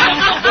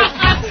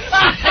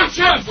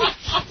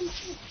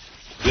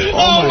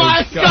 Oh,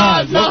 my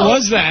God. What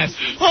was that?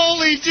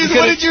 Holy Jesus,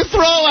 what did you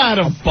throw at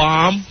him? A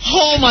bomb.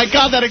 Oh, my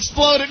God, that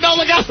exploded. No,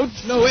 look out.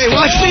 No, wait,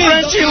 watch me.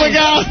 Frenchie, look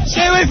out.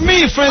 Stay with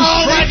me, Frenchie.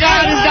 Oh, my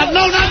God, he's got...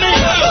 No, not me.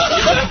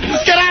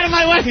 Get out of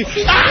my way.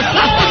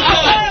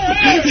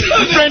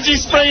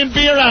 Frenchie's spraying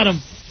beer at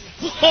him.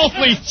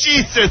 Holy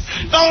Jesus.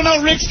 Oh,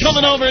 no, Rick's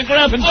coming over and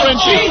grabbing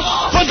Frenchie.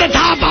 Put the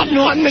top up,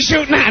 Norton. They're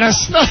shooting at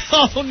us.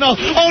 Oh, no.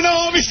 Oh,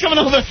 no, Opie's coming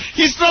over.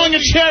 He's throwing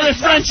a chair at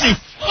Frenchie.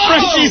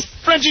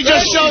 Frenchie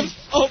just shoved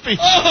Opie.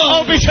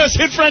 Opie just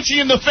hit Frenchie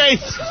in the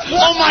face.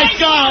 Oh, my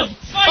God.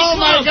 Oh,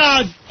 my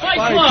God. Fight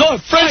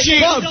club.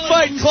 Frenchie.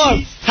 Fight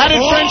club. How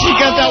did Frenchie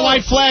get that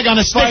white flag on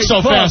a stick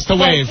so fast to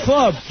wave?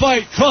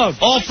 Fight club.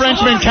 All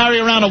Frenchmen carry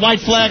around a white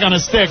flag on a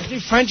stick. I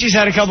think Frenchie's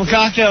had a couple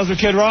cocktails with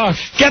Kid Rock.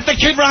 Get the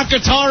Kid Rock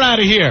guitar out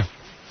of here.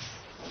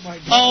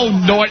 Oh,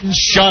 Norton,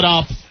 shut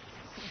up.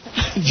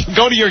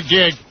 Go to your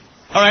gig.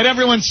 All right,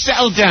 everyone,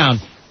 settle down.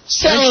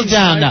 Settle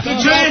down now.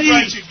 Good job,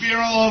 Frenchie. Beer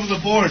all over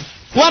the board.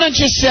 Why don't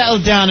you settle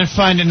down and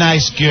find a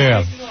nice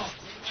girl?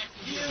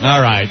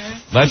 All right,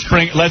 let's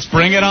bring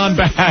it on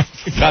back.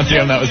 God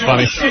damn, that was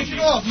funny. Take it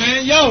off,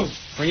 man. Yo.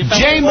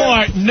 Jay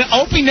Mohr,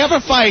 Opie never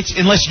fights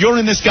unless you're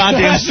in this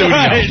goddamn studio.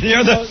 Right.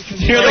 You're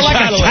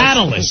like a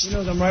catalyst.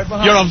 You're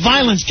a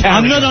violence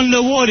catalyst. I'm not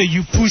underwater,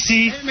 you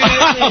pussy.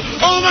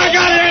 Oh, my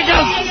God, here it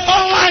goes.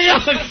 Oh, my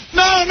God.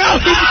 No.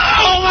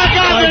 Oh, my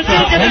God, they're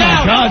taking it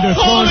out. God, they're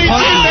Holy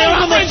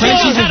shit.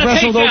 Frenchie just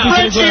wrestled Opie to the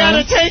Frenchie had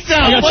a ground.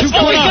 takedown. I got 2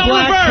 points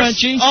black,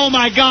 Frenchie. Oh,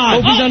 my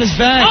God. Opie's on his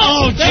back.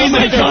 Oh,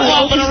 Jesus, they're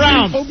flopping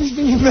around. Opie's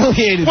being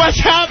humiliated. What's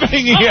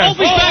happening here?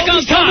 Opie's back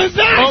on top.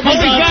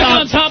 Opie's back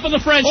on top of the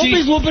Frenchie.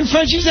 Opie's whooping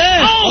Frenchie's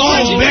ass.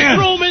 Oh, man.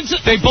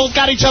 They both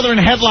got each other in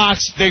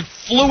headlocks. They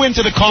flew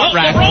into the cart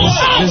rack.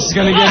 This is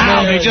going to get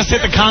They just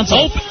hit the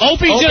console.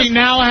 Opie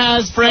now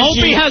has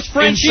Frenchie. Opie has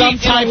Frenchie in some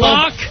type in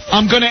lock.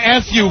 I'm going to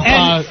F you,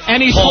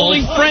 and he's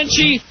holding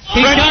Frenchie.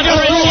 He's got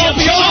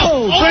Frenchie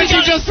off. Frenchie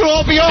just threw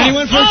Opie off. And he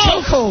went for a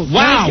chokehold.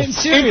 Wow.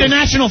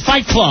 International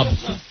Fight Club.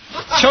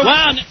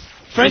 Wow.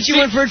 Frenchie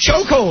went for a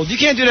chokehold. You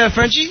can't do that,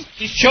 Frenchie.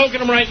 He's choking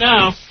him right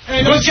now.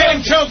 Hey, don't get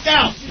him choked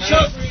out.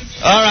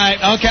 All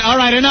right, okay, all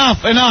right,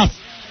 enough.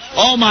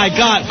 Oh, my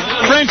God.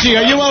 Frenchie,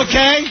 are you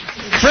okay?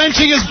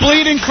 Frenchie is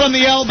bleeding from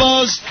the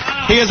elbows.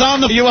 He is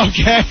on the... Are you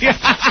okay?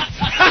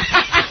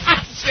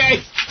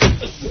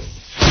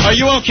 Are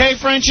you okay,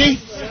 Frenchie?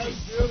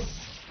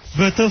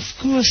 But of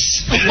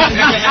course.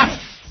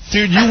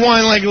 Dude, you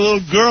whine like a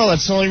little girl.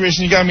 That's the only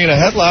reason you got me in a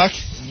headlock.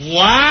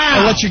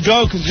 Wow. I let you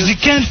go because you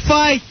can't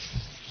fight.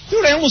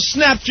 Dude, I almost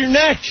snapped your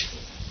neck.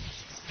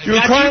 You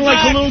were crying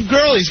like a little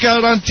girl. He's got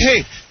it on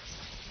tape.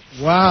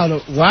 Wow.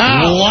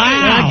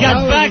 I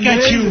got back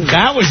at you.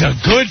 That was a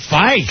good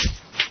fight.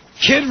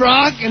 Kid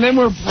Rock, and then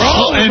we're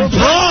brawling.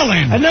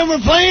 And then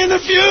we're playing the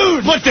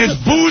feud. What, there's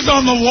booze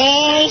on the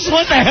walls?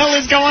 What the hell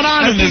is going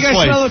on in this place?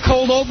 I smell a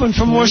cold open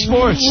from Mohr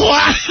Sports.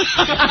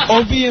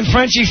 Opie and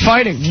Frenchie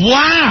fighting.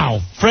 Wow.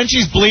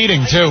 Frenchie's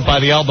bleeding, too,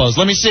 by the elbows.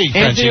 Let me see,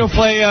 Frenchie. Anthony will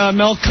play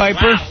Mel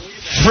Kiper.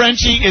 Wow.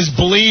 Frenchie is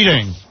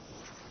bleeding.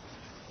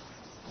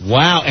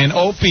 Wow, and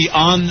Opie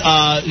on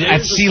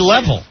at sea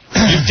level.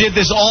 You did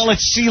this all at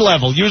sea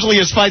level. Usually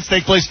his fights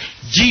take place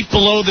deep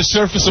below the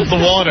surface of the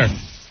water.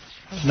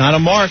 Not a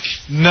mark.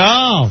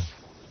 No.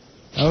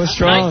 That was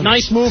strong.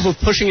 Nice move of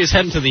pushing his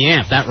head into the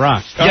amp. That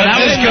rocked. Yeah, that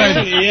was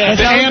good. Yeah.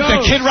 The amp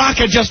that Kid Rock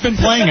had just been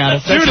playing at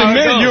it. Dude,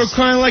 admit you were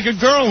crying like a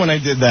girl when I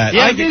did that.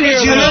 Yeah, I did hear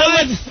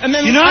that. And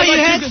then you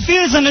had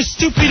fears on a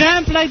stupid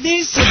amp like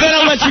this. So then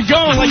I let you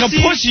go, and like a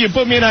pussy, you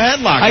put me in a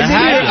headlock.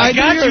 I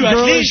got you at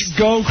least.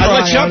 Go cry.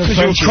 I let you up because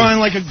you were crying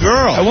like a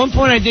girl. At one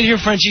point, I did hear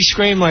Frenchie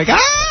scream like,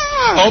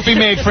 ah! Opie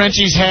made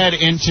Frenchie's head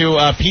into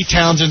Pete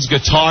Townsend's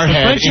guitar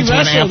head into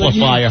an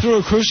amplifier. Threw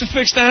a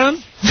crucifix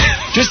down.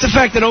 Just the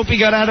fact that Opie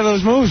got out of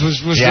those moves was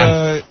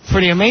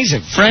pretty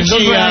amazing. Frenchie,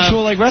 those were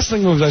actual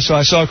wrestling moves I saw.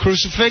 I saw a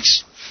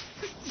crucifix.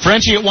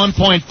 Frenchie at one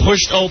point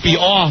pushed Opie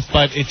off,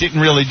 but it didn't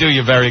really do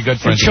you very good,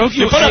 Frenchie.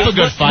 You put up a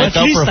good fight,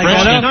 though, for a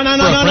Frenchman.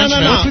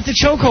 No. What's with the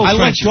chokehold? I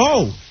let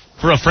go.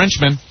 For a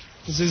Frenchman.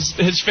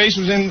 His face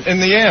was in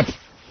the amp.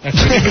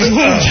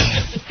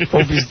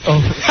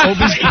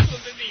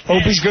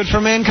 Opie's good for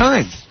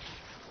mankind.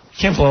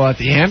 Can't blow out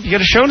the amp. You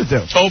got a show to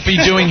do. Opie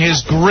doing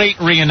his great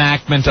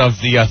reenactment of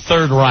the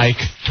Third Reich,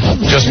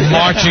 just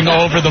marching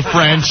over the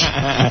French.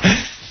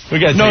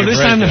 This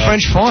time the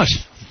French fought.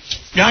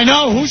 I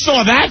know. Who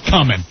saw that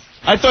coming?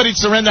 I thought he'd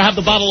surrender, have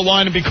the bottle of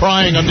wine, and be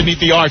crying underneath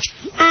the arch.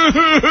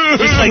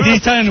 It's like the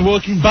Italian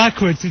walking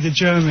backwards to the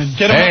German.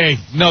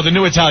 No, the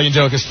new Italian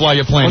joke is fly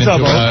your plane into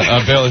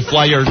a building.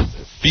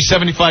 Be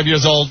 75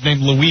 years old,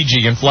 named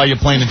Luigi, and fly your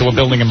plane into a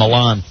building in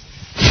Milan.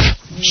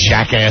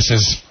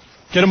 Jackasses.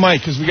 Get a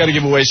mic, because we got to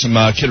give away some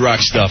Kid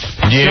Rock stuff.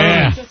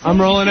 Yeah. I'm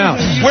rolling out.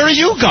 Where are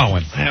you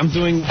going?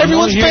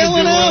 Everyone's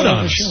bailing out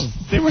on us.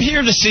 They were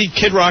here to see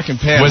Kid Rock and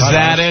Pam. Was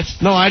that it?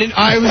 No, I didn't.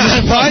 I was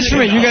surprised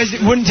from it. You guys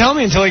wouldn't tell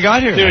me until I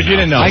got here. Dude, you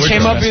didn't know. I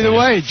came up either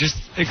way.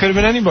 It could have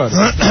been anybody.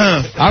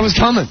 I was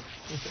coming.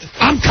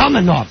 I'm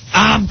coming up.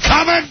 I'm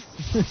coming.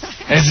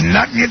 There's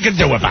nothing you can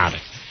do about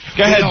it.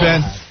 Go ahead,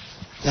 Ben.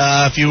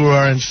 If you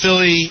are in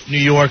Philly, New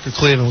York, or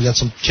Cleveland, we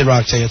got some Kid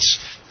Rock tickets.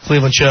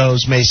 Cleveland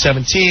shows May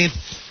 17th.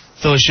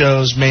 Philly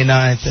shows May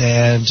 9th,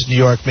 and New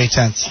York May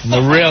 10th. And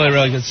they're really,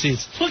 really good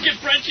seats. Look at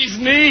Frenchie's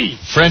knee.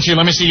 Frenchie,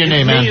 let me see your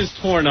name, man. His knee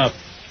is torn up.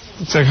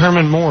 It's like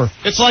Herman Mohr.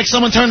 It's like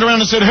someone turned around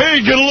and said, "Hey,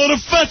 get a lot of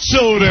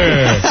fatso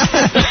there."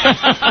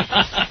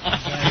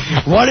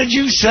 What did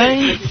you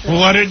say?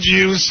 What did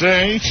you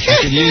say?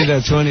 I could use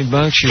that $20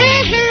 you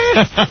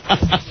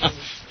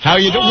How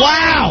you doing?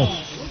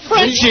 Wow!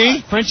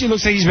 Frenchie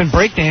looks like he's been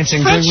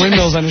breakdancing, doing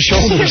windmills on his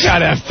shoulders.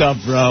 Got effed up,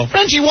 bro.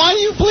 Frenchie, why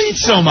do you bleed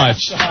so much?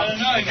 I don't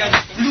know. I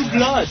got blue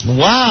blood.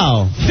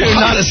 Wow. There's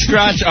not a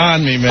scratch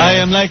on me, man. I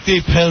am like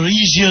the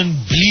Parisian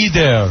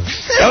bleeder.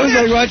 That was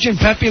like watching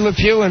Pepe Le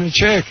Pew and a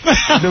chick.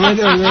 The way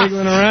they were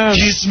wriggling around.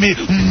 Kiss me.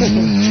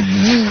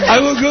 I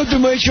will go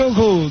to my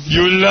chokehold.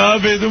 You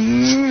love it.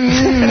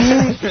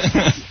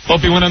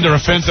 Opie went under a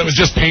fence that was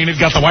just painted,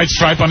 got the white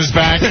stripe on his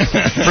back.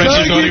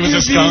 Frenchie thought he was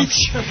a skunk.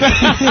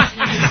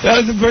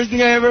 That was the first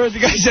thing I ever heard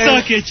the guy say.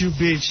 Suck it, you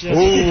bitch.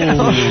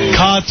 Ooh,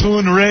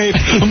 cartoon rape.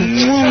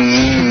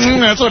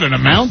 That's what it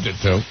amounted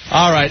to.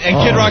 All right, and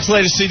Kid Rock's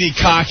latest CD,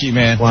 Cocky,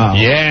 man. Wow.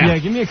 Yeah. Yeah,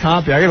 give me a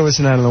copy. I got to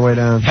listen to that on the way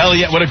down. Hell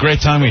yeah, what a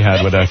great time we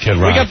had with Kid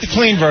Rock. We got the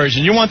clean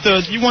version. You want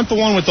the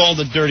one with all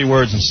the dirty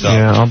words and stuff.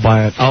 Yeah, I'll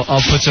buy it.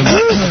 I'll put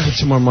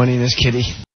some more money in this kitty.